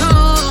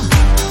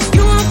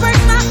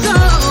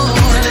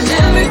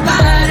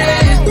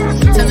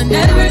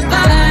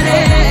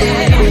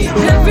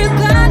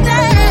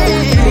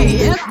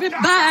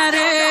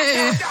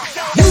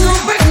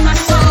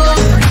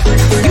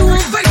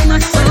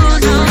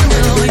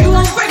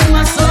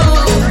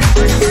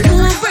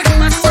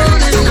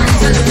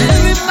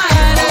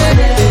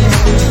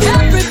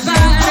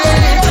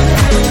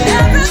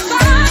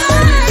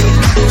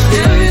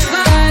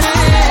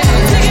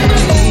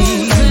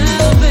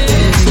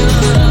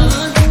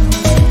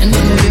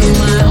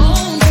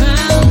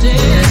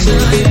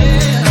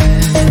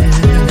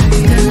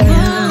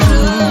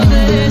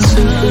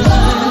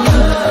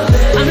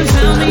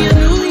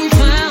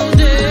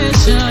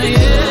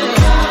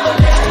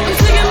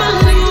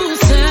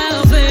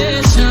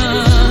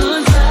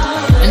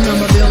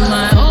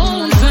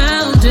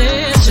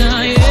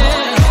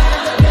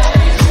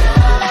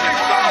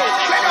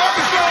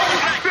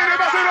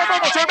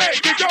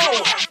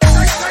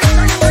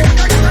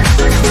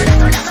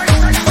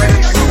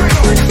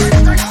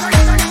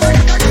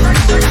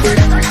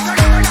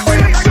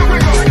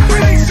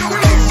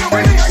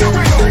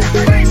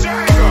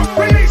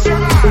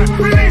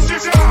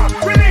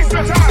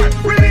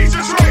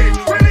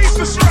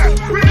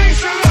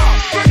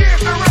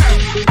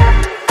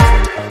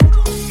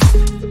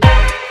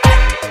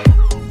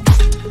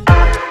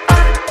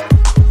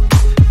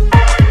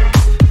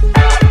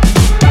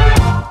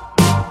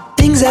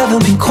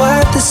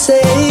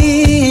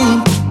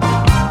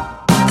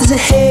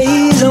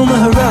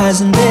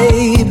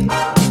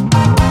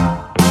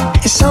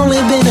It's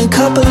only been a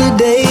couple of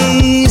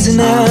days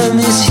and I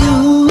miss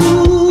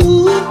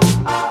you.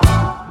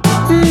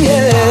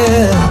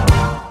 Yeah,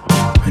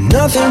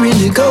 nothing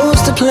really goes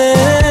to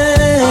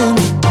plan.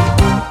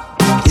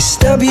 You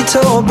stub your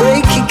toe or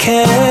break your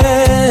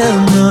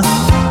can.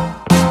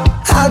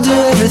 I'll do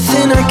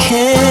everything I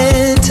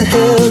can to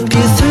help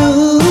you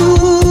through.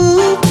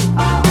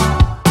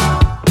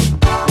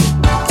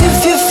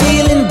 If you're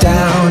feeling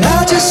down,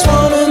 I just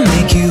wanna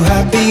make you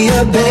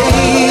happier,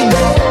 baby.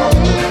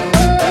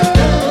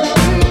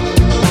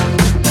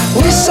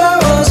 With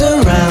sorrows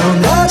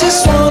around, I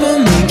just wanna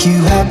make you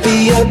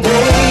happier,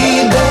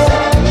 baby.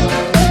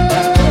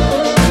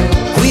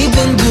 We've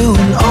been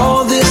doing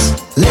all this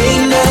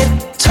late night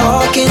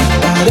talking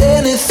about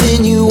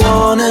anything you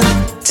wanna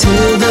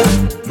till the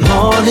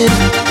morning.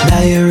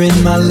 Now you're in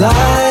my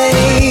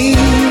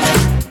life,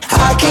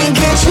 I can't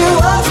get you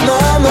off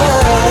my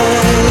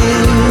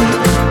mind.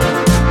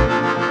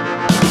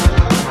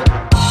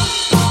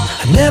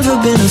 I've never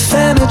been a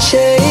fan of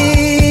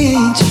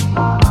change,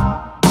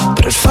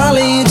 but I'd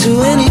follow you to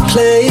any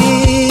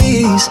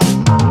place.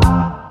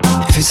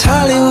 If it's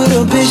Hollywood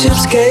or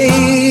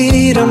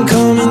Bishopsgate, I'm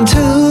coming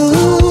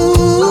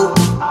too.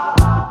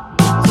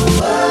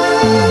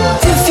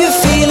 If you're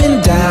feeling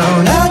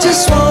down, I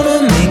just wanna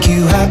make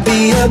you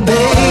happier,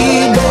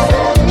 baby.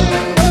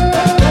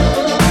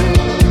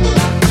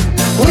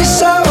 With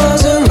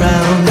sorrows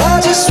around, I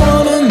just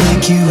wanna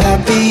make you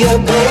happier,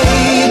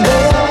 baby.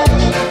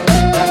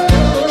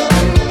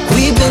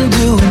 We've been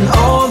doing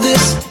all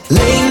this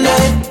late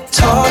night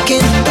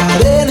talking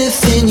about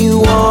anything you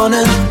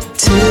wanna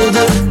till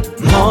the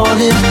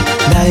morning.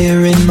 Now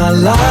you're in my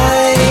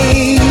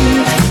life,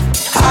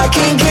 I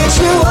can't get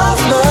you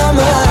off my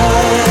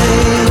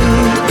mind.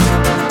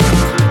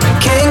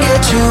 Can't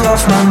get you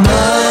off my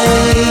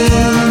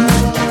mind.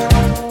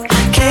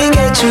 Can't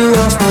get you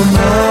off my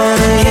mind.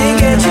 Can't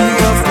get you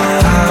off my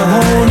mind. I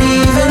won't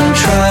even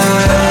try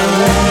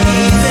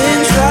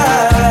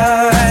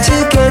to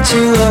get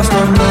you off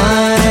my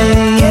mind.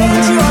 Get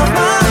you off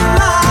my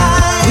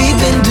mind. We've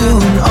been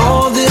doing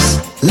all this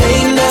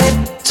late night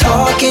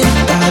talking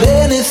about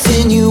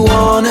anything you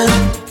wanna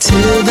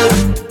till the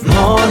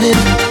morning.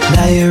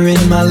 Now you're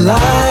in my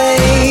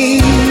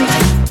life,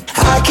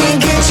 I can't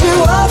get you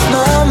off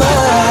my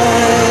mind.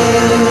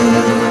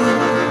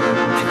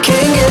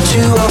 Can't get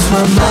you off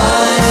my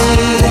mind.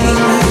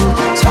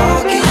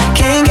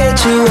 Can't get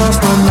you off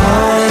my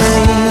mind.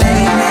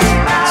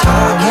 I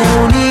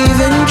won't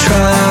even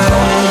try.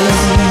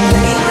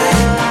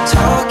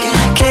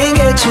 Can't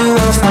get you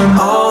off from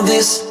all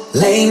this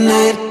late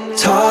night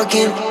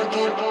talking.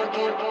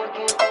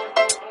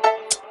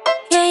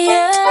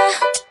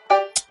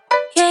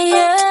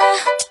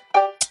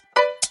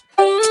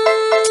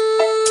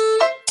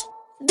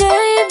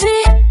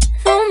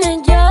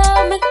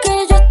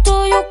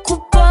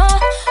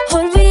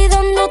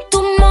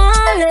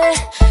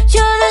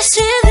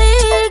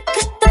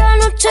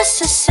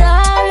 Se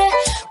sale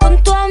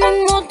con tu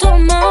amigo, tu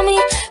mami,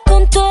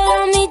 con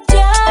todas mis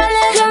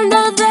yales. Yo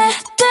ando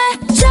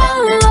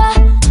despechada,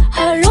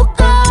 a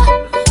loca.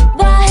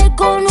 Bajé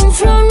con un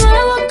flow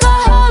nuevo,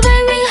 caja,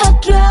 baby,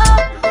 hackeado.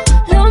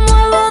 Lo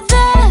muevo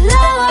de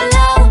lado a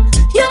lado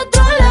y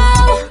otro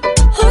lado.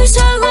 Hoy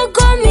salgo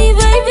con mi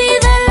baby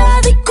de la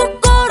disco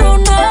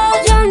Corona.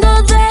 Yo ando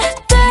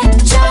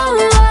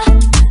despechada,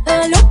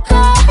 a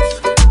loca.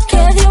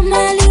 Que Dios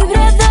me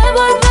libre de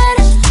volver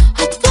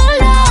a tu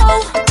lado.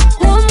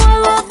 Lo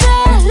muevo de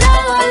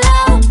lado a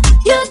lado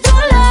y otro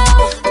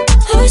lado.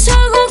 Hoy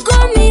salgo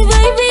con mi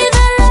baby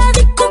de la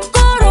disco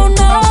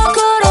Corona.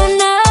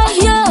 Corona,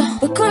 yeah.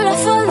 Voy con la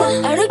falda,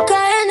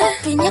 RKN,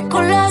 piña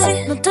colada.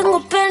 No tengo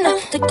pena,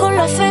 estoy con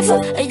la fefa.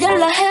 Ella es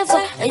la jefa,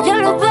 ella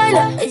lo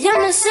baila, ella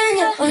me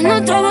enseña. Hoy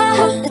no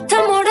trabaja, está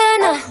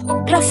morena.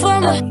 La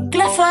fama,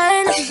 la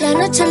faena. La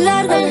noche es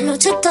larga, la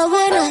noche está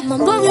buena.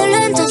 Mambo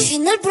violento, el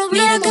fin del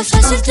problema. Mira que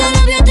fácil te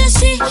lo voy a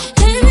decir.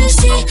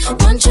 ABC,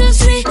 1, 2,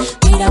 3.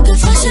 Mira que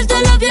fácil te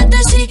lo voy a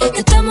decir. Que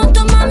estamos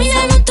tu mami,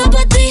 ya no está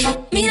pa' ti.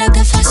 Mira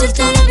que fácil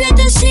te lo voy a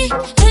decir.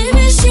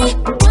 ABC,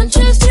 1,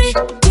 2, 3.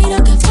 Mira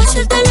que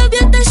fácil te lo voy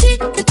a decir.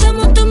 Que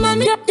estamos tu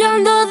mami, yo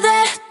ando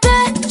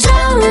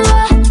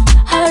despechada,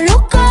 a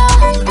loca.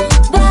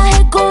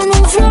 Bajé con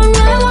un flow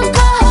nuevo,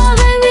 caja,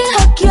 baby,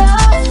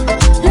 hackeado.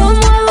 Lo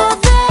muevo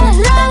de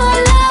lado a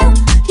lado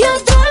y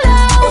otro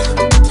lado.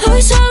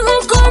 Hoy salgo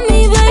con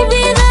mi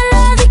baby de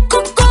la disco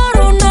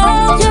Corona.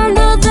 Yo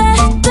ando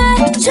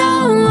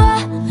despechada,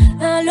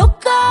 a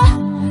loca.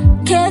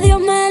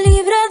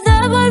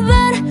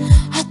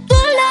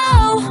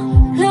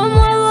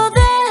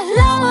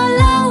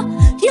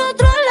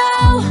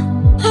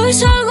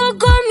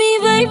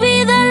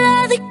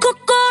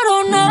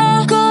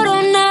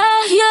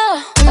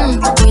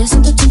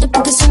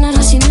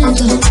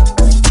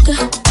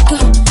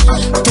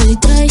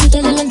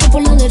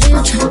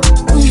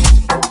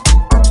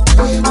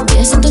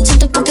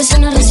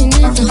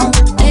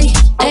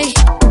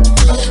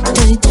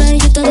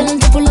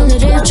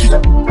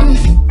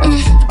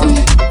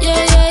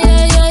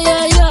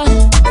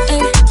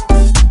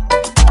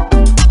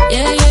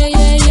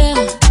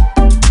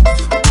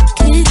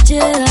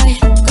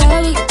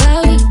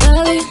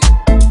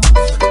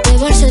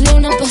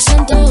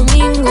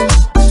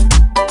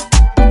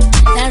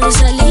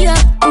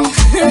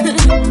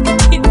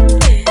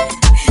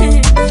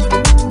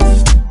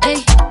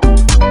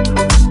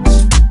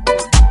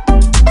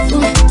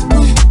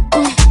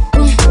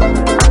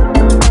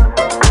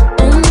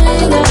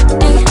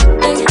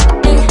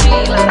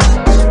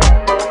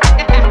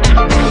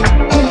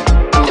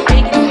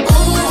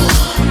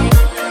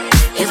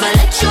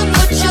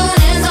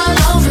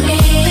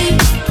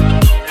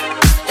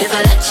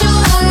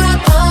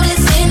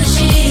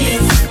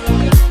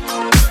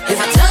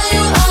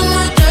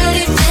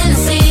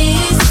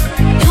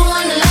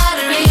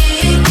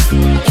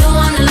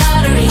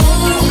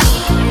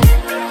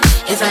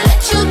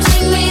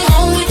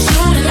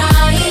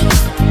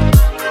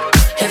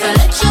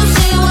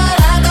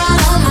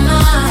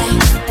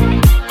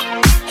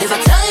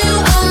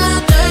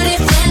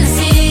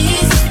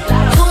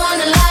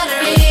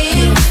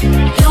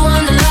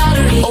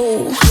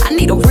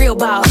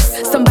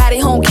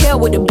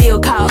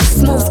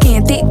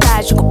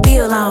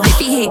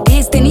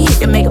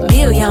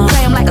 million.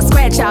 Play him like a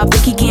scratch off,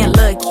 think he getting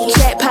lucky.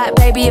 Jackpot,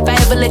 baby, if I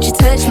ever let you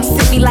touch me.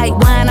 Sip me like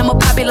wine, I'ma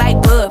pop it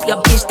like bub.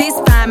 Yo, bitch, this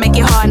fine, make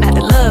it hard not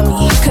to love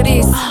me. Could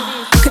this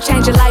could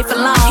change your life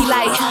alone. He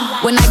like,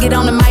 when I get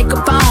on the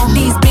microphone,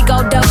 these big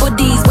old double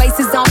D's, waist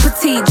is on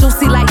petite,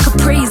 juicy like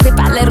Capri's if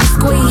I let him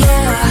squeeze.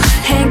 Yeah,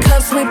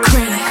 handcuffs with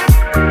cream.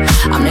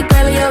 I'm the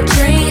girl of your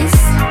dreams.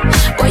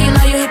 Boy, you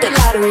know you hit the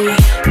lottery.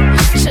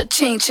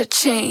 Cha-ching,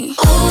 cha-ching.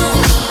 Ooh,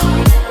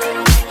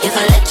 if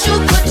I let you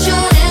put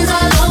your hands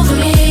all over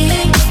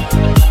me,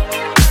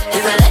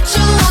 if I let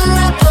you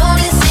unwrap all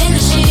this in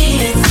the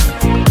sheets,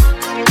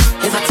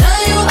 if I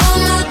tell you all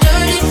my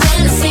dirty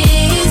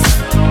fantasies,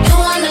 you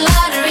won the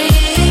lottery,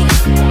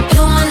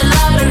 you won the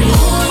lottery.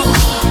 Ooh,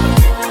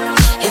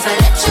 if I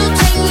let you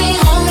take me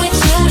home with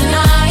you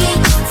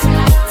tonight,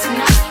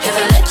 if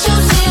I let you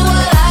see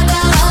what I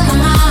got on my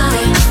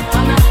mind,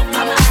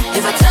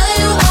 if I tell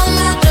you all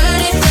my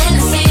dirty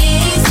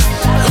fantasies,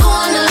 you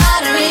won the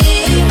lottery,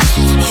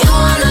 you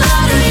won the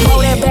lottery. Go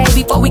there,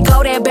 baby, before we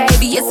go there,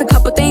 baby. It's a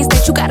couple things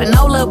that you gotta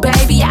know, little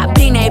baby. I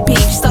been that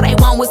bitch, so they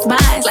want what's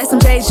mine. Like some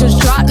J's just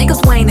dropped,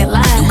 niggas waiting in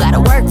line. You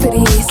gotta work for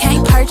this,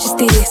 can't purchase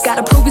this.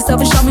 Gotta prove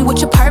yourself and show me what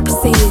your purpose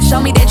is.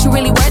 Show me that you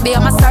really worthy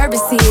of my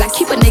services. I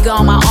keep a nigga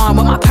on my arm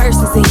where my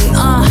purses is.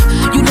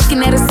 You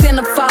looking at a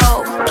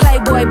centerfold.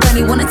 Playboy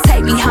bunny wanna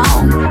take me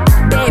home.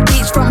 Bad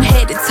bitch from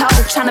head to toe,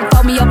 tryna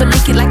fold me up and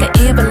lick it like an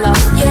envelope.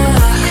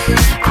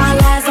 Yeah, all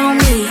eyes on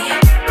me.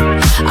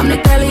 I'm the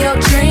girl of your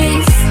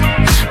dreams.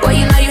 Boy,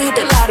 you know you hit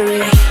the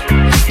lottery.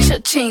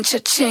 Cha-ching,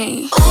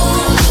 cha-ching.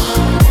 Ooh,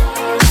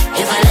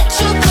 if I let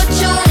you put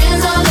your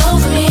hands all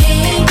over me,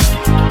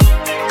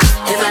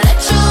 if I let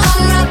you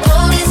unwrap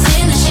all this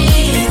in the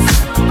sheets,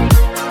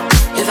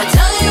 if I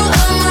tell you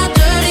all my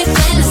dirty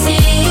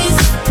fantasies,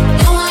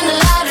 you won the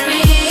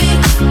lottery,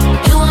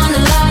 you won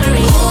the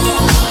lottery. Ooh,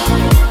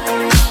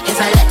 if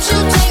I let you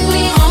take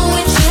me home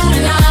with you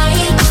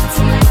tonight,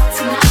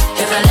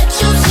 if I let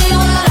you see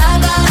what I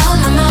got on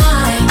my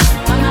mind,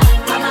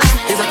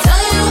 if I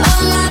tell you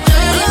all my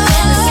dirty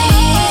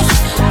fantasies,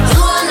 you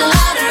won the lottery.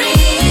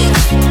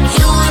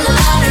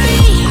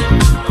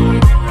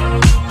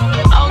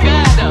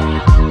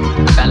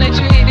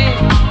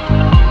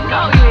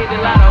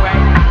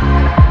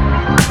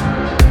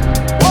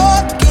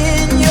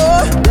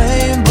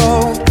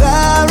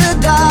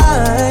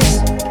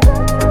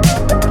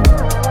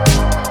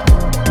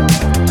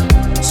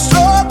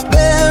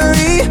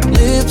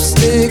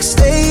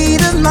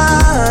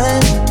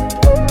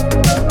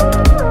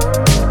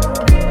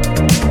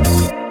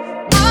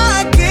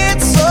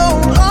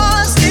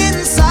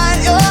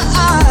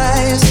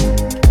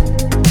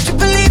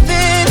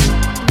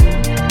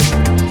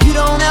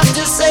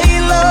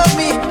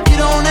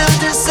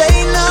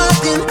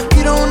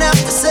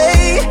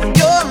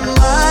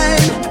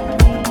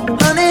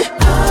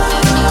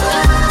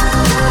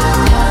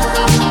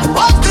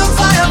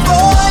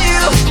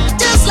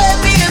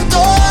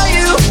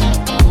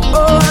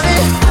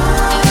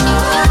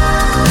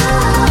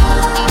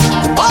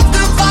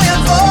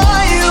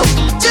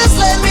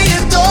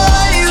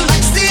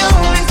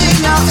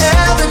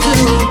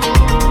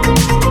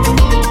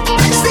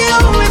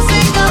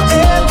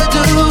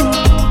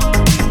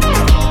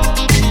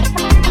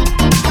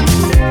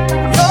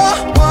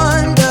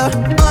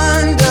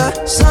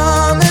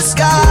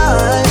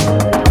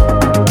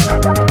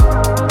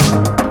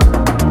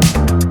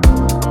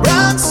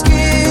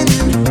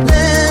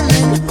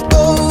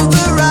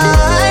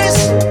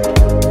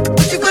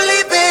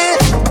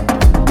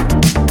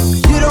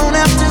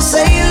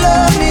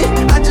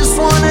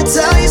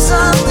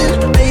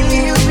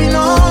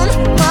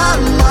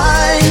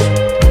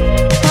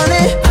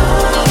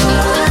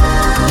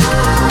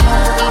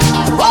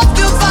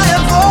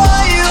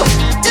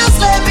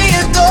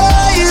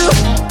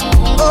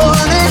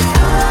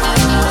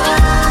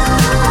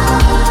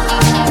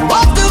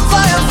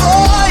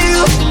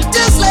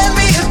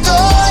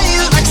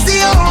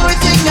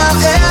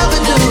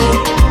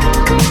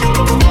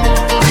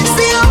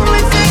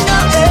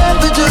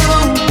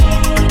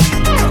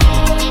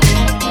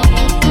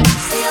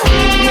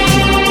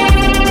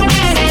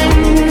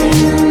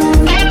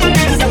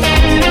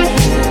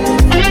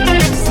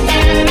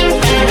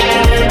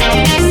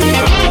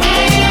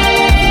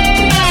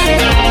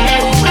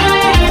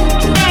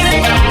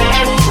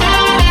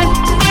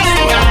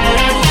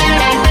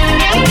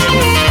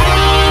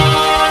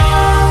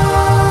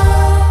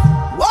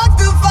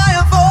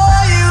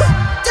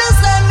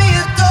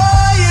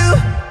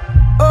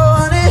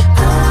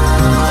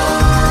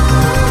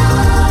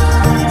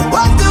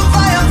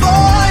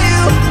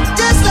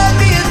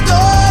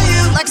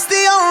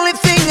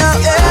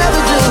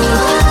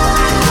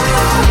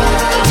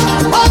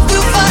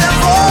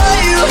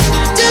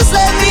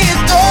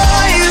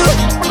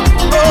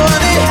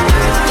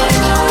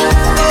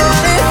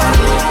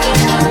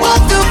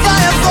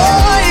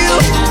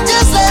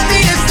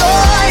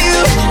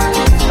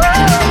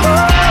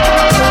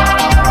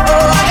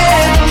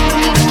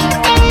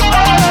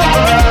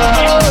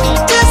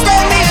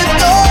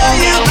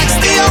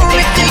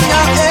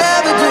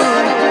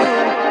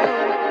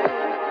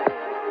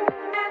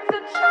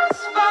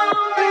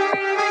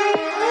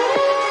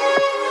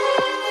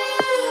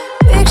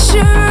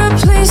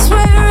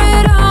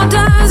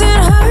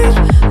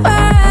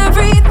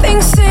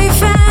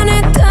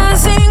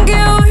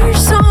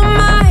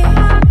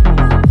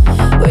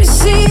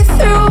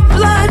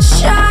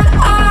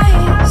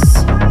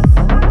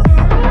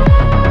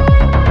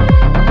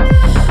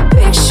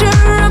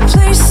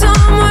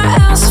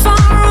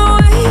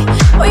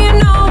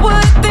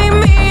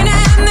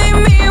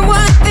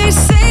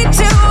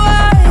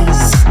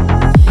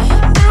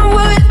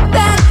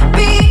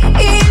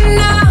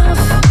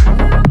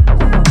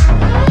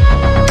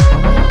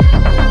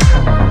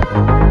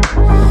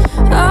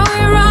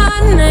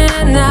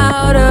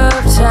 out of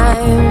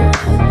time?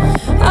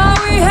 Are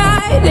we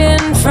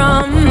hiding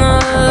from the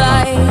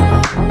light?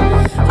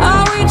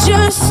 Are we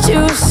just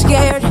too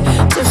scared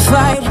to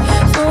fight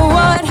for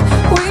what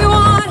we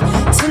want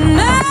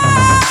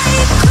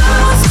tonight?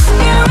 Close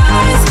your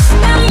eyes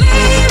and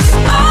leave it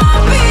all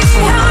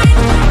behind.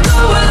 Go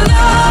where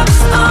love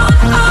is on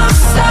our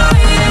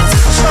side. It's a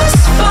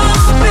trust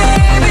fall,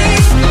 baby.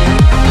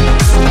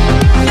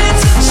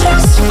 It's a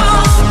trust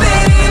fall,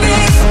 baby.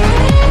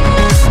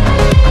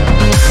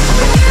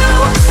 You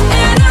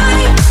and I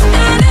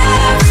and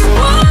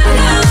everyone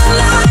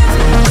alive,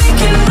 we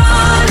can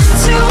run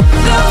into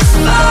the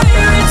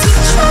fire. It's a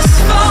trust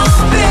fall,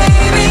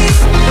 baby.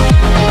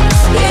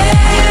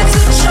 Yeah, it's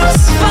a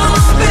trust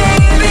fall,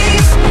 baby.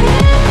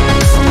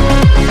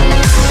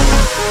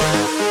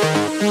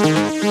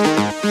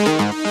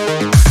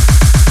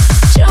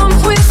 Jump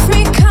with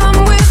me, come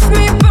with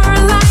me, burn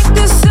like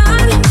the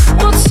sun.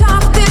 We'll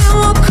talk, then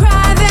we'll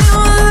cry, then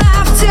we'll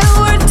laugh till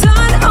we're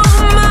done. Oh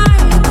my,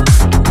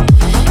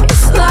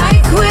 it's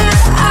like we're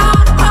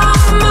out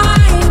our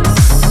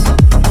minds.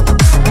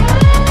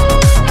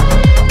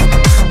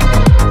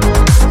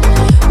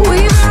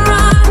 We've been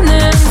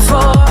running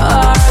for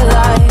our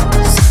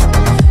lives.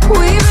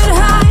 We've been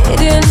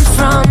hiding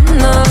from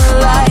the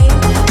light.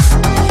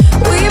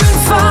 We've been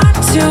far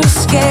too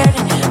scared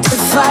to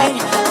fight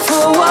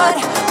for what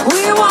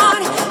we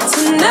want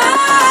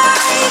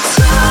tonight.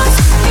 Close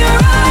your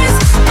eyes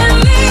and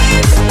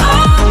leave it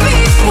all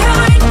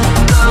behind.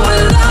 Go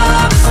where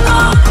love is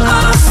on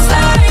our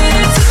side.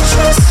 It's a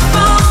trust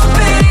fall,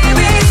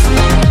 baby.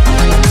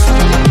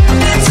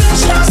 It's a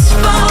trust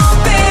fall,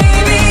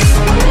 baby.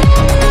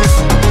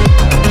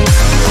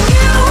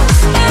 You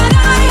and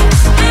I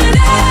and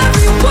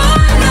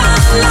everyone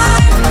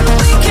alive,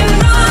 we can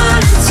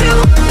run into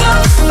the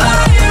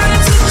fire.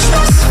 It's a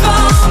trust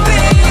fall,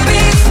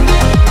 baby.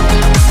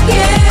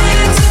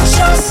 Yeah, it's a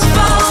trust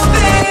fall,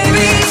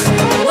 baby.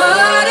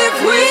 What if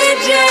we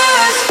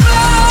just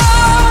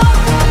fall?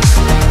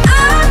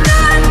 I'm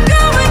not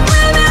going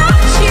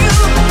without you,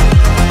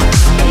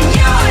 and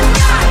you're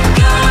not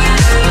going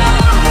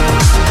alone.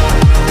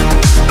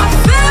 I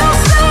fell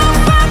so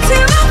far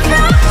till I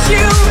found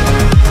you,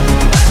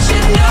 but you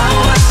know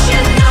what you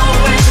know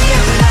when you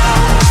know.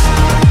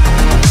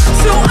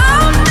 So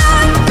I'm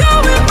not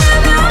going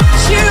without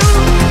you,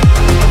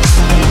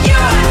 and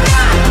you're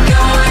not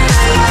going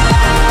alone.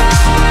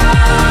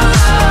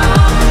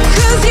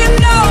 'Cause you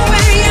know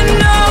when you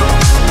know.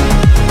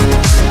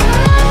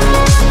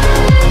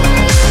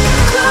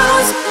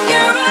 Close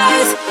your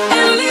eyes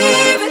and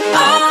leave it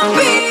all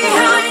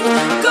behind.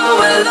 Go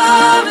where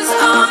love is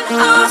on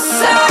our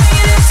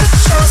side. It's a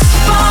trust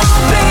fall,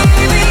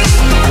 baby.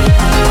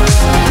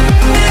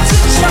 It's a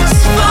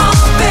trust fall,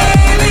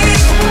 baby.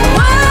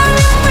 What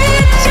if we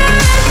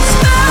just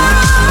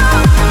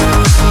fall?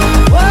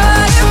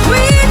 What if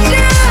we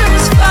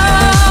just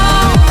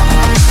fall?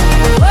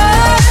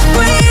 What if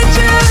we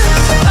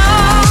just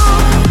fall?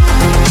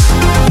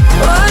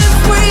 What if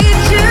we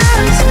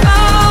just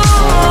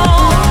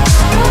fall?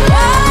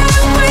 What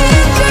if we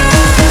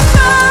just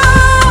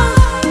fall?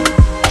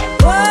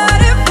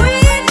 What if we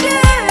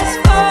just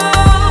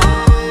fall?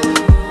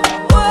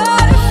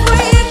 What if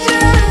we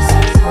just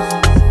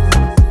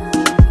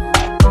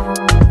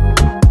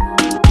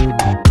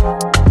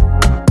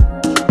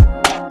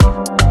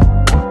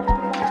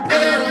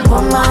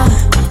woman,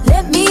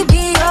 let me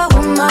be your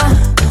woman.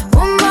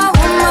 Woman,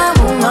 woman,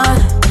 woman,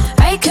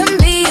 I can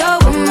be your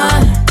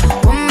woman.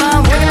 Woman,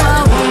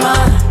 woman,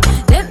 woman,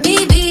 let me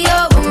be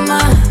your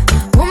woman.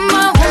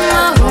 Woman,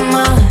 woman,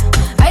 woman,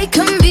 I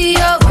can be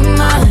your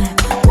woman.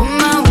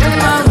 Woman,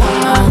 woman,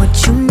 woman, what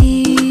you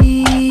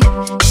need,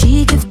 she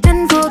give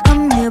tenfold.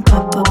 Come here,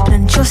 Papa,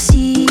 plant your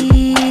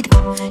seed.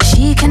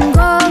 She can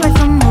grow right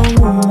from her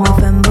womb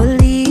of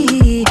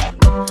Emily.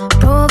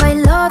 Provide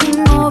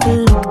loving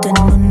overlooked and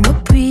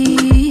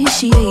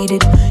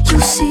unappreciated. You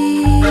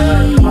see,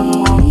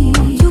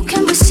 you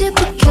can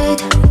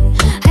reciprocate.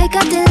 I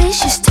got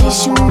delicious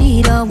taste. You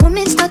need a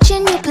woman's touch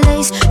in your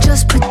place.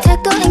 Just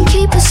protect her and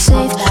keep her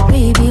safe.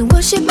 Baby,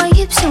 worship my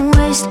hips and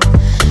waist.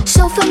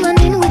 So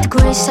feminine with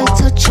grace. I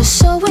touch your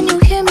soul when you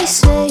hear me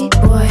say,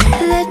 boy,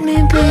 let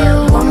me be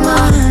your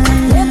woman.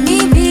 Let me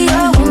be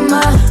your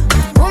woman.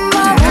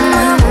 Woman,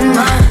 woman,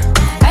 woman,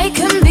 I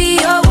can be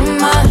your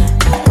woman.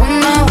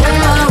 Woman,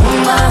 woman,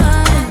 woman,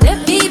 let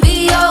me be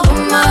your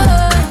woman.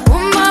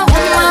 Woman,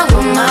 woman,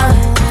 woman,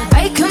 I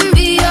can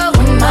be your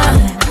woman.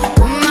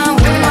 Woman,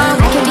 woman, I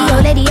can be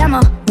your lady. I'm a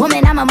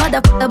woman, I'm a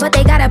motherfucker, but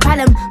they got a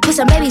problem. Put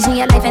some babies in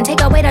your life and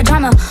take away the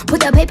drama.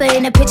 Put the paper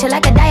in the picture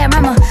like a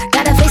diorama.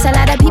 Gotta face a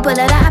lot of people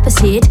that are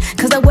opposite,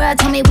 'cause the world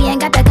told me we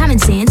ain't got the common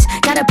sense.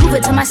 Gotta prove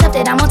it to myself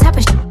that I'm on top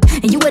of shit.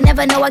 And you would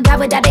never know a guy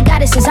without a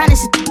goddess is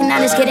honest and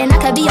honest kidding. I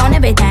could be on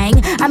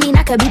everything. I mean,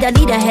 I could be the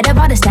leader, head of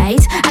all the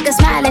states. I could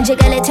smile and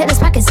jiggle it till his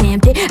pockets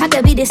empty. I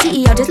could be the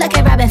CEO, just like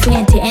a Robin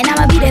Fenty. And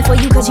I'ma be there for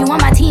you, cause you on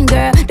my team,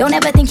 girl. Don't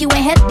ever think you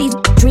ain't had these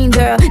dream,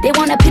 girl. They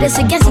wanna pit us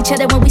against each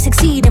other when we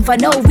succeed, and for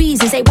no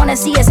reasons. They wanna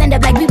see us end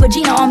up like we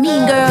Regina or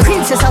Mean Girl.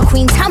 Princess or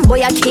queen,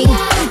 tomboy or king.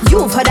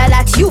 You've heard a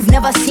lot you've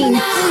never seen.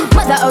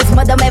 Mother Earth,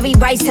 Mother Mary,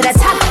 rise to the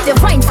top.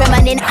 Divine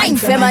feminine, I'm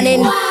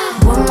feminine.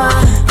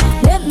 Woman,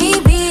 let me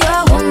be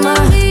a woman.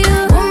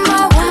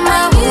 Woman,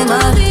 woman,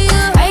 woman.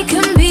 I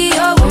can be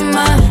a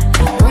woman.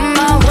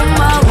 Woman,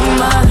 woman,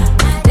 woman.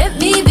 Let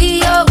me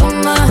be a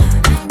woman.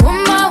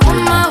 Woman,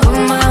 woman,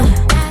 woman.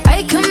 I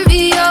can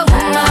be a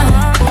woman.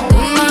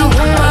 Woman,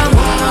 woman,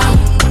 woman.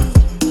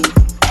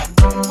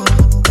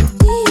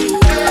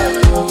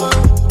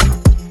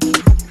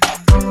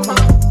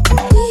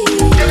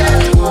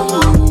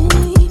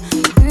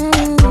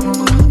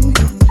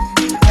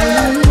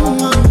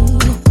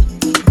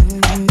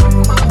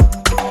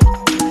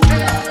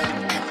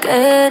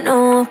 ¿Qué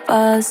nos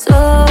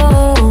pasó?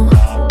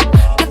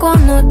 Que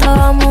cuando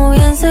estábamos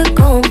bien se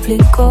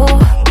complicó.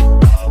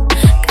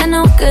 Que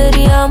nos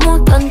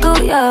queríamos tanto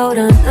y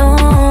ahora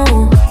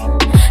no.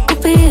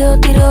 Cupido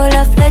tiró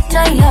la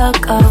flecha y la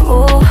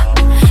cagó.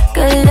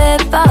 ¿Qué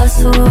le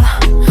pasó?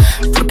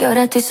 Porque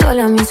ahora estoy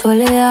sola en mi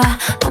soledad.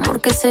 Amor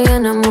que se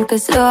viene, amor que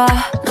se va.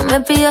 No me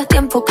pidas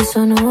tiempo que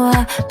eso no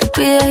va. Tú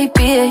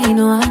pides y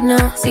no das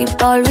nada. Si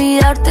pa'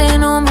 olvidarte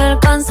no me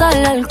alcanza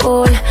el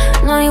alcohol.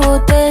 No hay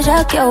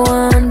botella que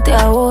aguante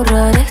a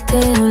borrar este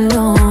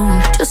dolor.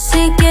 Yo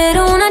sí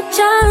quiero una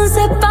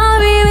chance pa'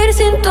 vivir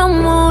sin tu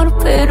amor,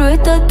 pero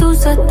esta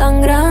tusa es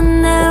tan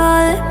grande,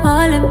 va de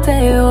mal en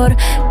peor.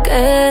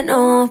 ¿Qué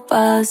nos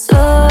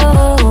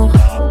pasó?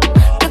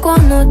 Que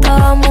cuando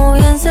estábamos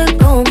bien se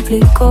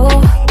complicó.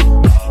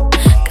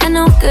 Que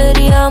nos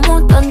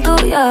queríamos tanto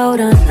y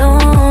ahora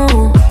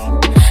no.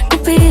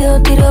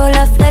 Cupido tiró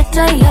la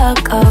flecha y la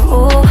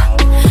cagó.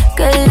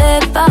 ¿Qué le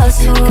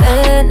pasó?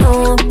 ¿Qué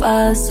nos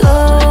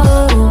pasó?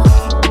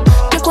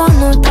 Que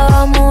cuando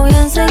estábamos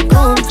bien se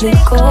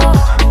complicó.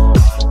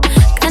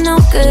 Que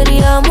nos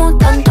queríamos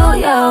tanto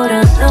y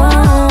ahora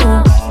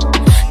no.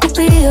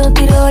 Cupido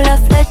tiró la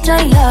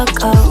flecha y la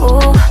cagó.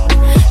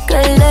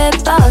 ¿Qué le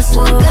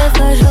pasó?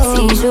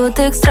 Si yo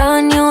te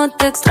extraño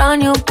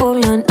por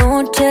la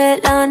noche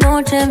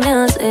me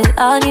hace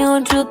daño,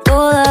 yo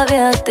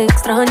todavía te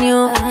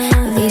extraño.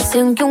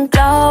 Dicen que un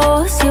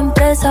clavo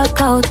siempre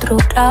saca otro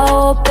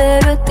clavo,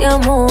 pero este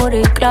amor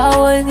es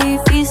clavo, es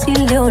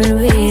difícil de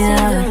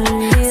olvidar.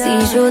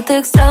 Si yo te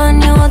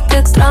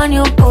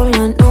extraño por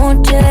la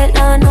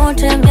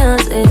noche me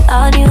hace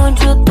daño,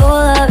 yo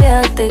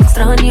todavía te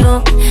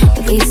extraño.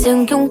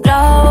 Dicen que un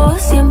clavo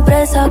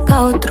siempre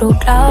saca otro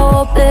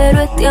clavo,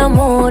 pero este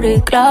amor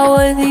es clavo,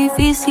 es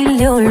difícil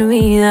de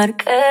olvidar.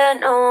 ¿Qué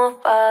nos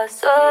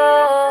pasó?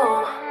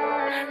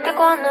 Que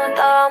cuando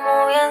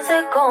estábamos bien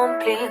se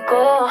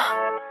complicó.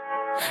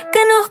 Que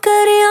nos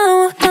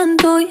queríamos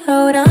tanto y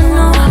ahora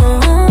no.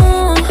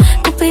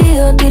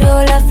 Cupido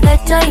tiró la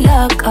flecha y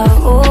la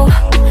cagó.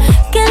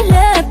 ¿Qué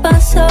le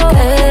pasó?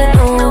 ¿Qué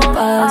nos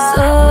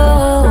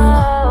pasó?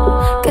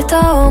 Que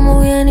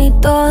estábamos bien y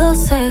todo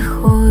se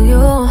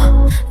jodió.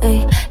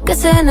 Ey, que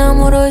se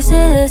enamoró y se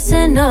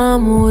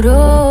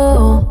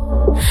desenamoró.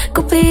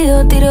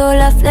 Cupido tiró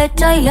la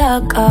flecha y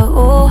la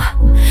cagó.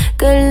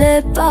 ¿Qué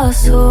le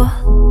pasó?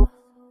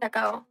 Se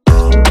acabó.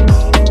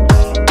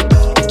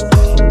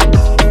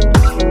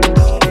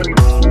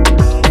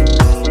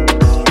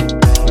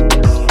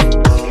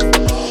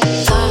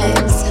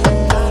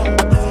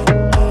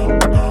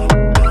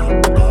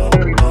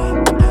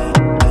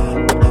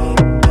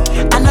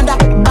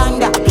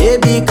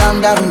 Baby,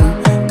 calm down,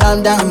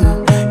 calm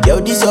down. Yo,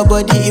 this your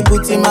body, it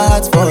puts in my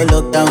heart for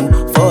lockdown,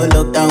 oh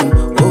lockdown.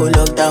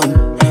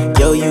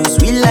 Yo, you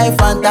sweet life,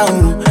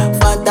 phantom.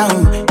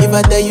 If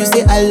I tell you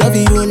say I love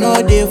you, you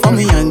know they for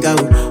me, young girl,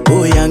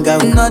 oh young girl.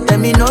 No, tell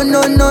me no, oh, oh,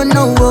 oh,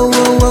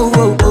 oh, oh,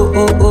 oh,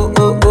 oh,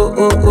 oh, oh,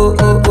 oh,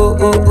 oh, oh,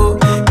 oh, oh.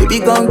 Baby,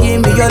 come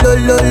give me your lo, oh,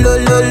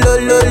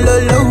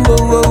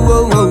 oh,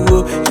 oh, oh,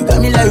 oh. You got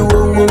me like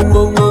whoa, oh, oh,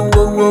 oh, oh,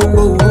 oh,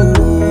 oh, oh.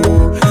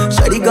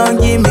 Shawty, come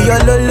give me your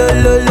lo,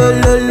 oh,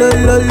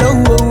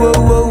 oh,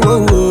 oh,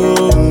 oh,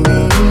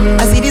 oh.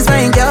 I see this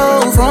fine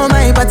girl from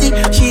my party,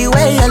 she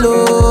wear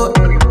yellow.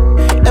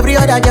 Every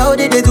other girl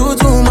they do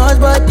too much,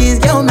 but this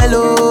girl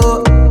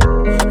mellow.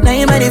 Now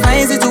in my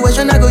divine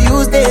situation, I go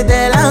use they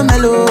tell I'm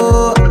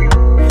mellow.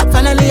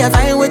 Finally I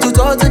find way to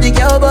talk to the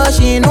girl, but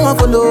she ain't no one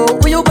follow.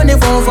 When you gonna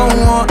phone for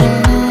one?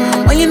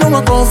 When you know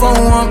I come for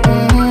one?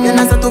 Then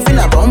I start to feel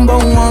a bum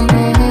one.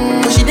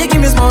 But she dey give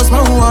me small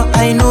one.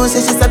 I know,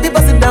 say she sabi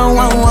pass it down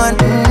one.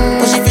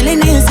 But she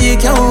feeling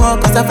insecure,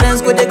 cause her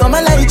friends go they come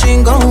and light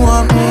ring go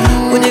on.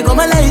 Go they come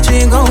and light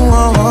ring go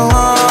on.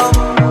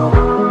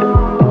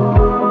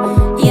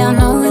 Yeah, I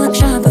know we look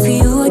shy, but for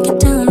you I get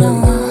down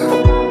low.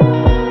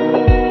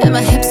 And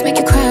my hips make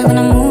you cry when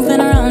I'm moving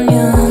around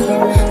you.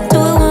 Do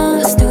it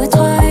once, do it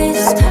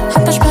twice. I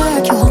push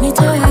back, you hold me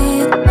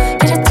tight.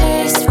 Get a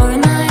taste for a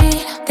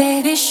night.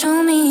 Baby,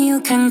 show me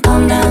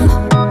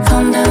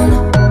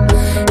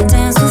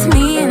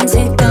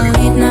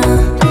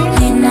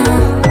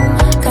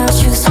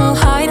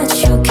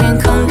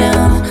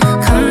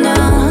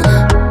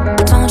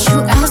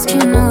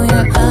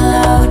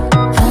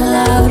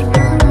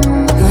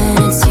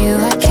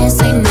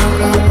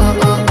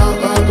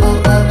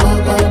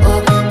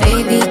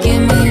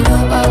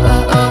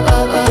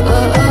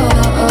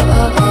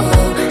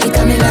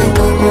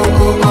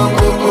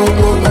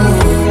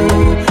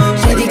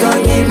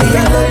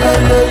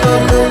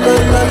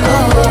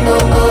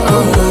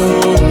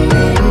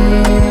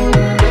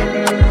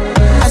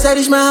I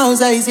reach my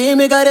house, I say,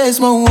 make her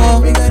rest more.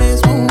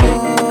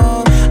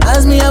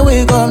 As me, I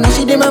wake up, now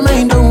she did my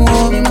mind, don't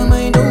walk.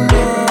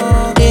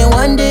 Day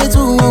one, day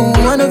two,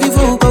 one of you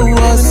folk go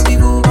us.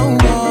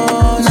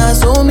 Now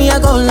so me, I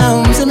go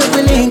down, so make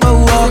me link go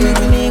walk.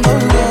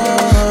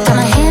 Got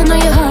my hand on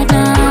your heart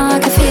now, I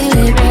can feel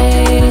it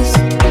race.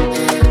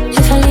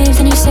 If I leave,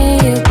 then you say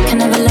you can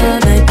never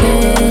love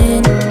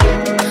again.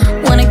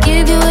 Wanna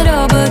give you it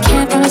all, but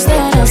can't promise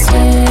that I'll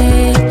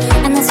stay.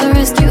 And that's a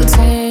risk you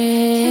take.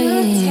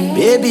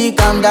 Baby,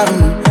 calm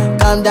down,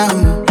 calm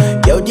down.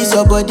 Yo, this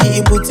your body,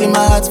 it puts in my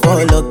heart for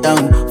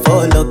lockdown,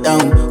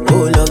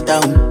 oh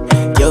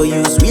lockdown. Yo,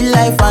 you sweet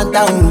life,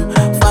 phantom,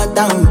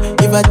 phantom.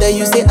 If I tell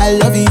you say I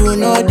love you, you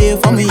know they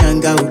for me, young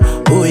girl,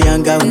 oh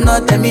young girl. No,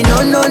 tell me no,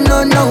 oh,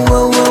 oh,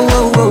 oh,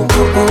 oh, oh,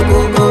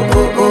 oh, oh,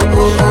 oh,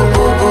 oh,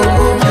 oh,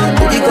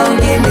 oh. You gon'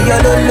 give me your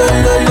lo, oh,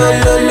 oh,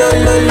 oh,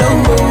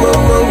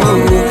 oh.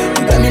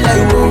 You got me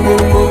like, oh,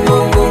 oh, oh,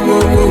 oh, oh,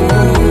 oh,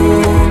 oh.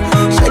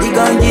 Shawty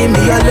gon' give me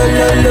your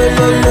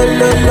lo,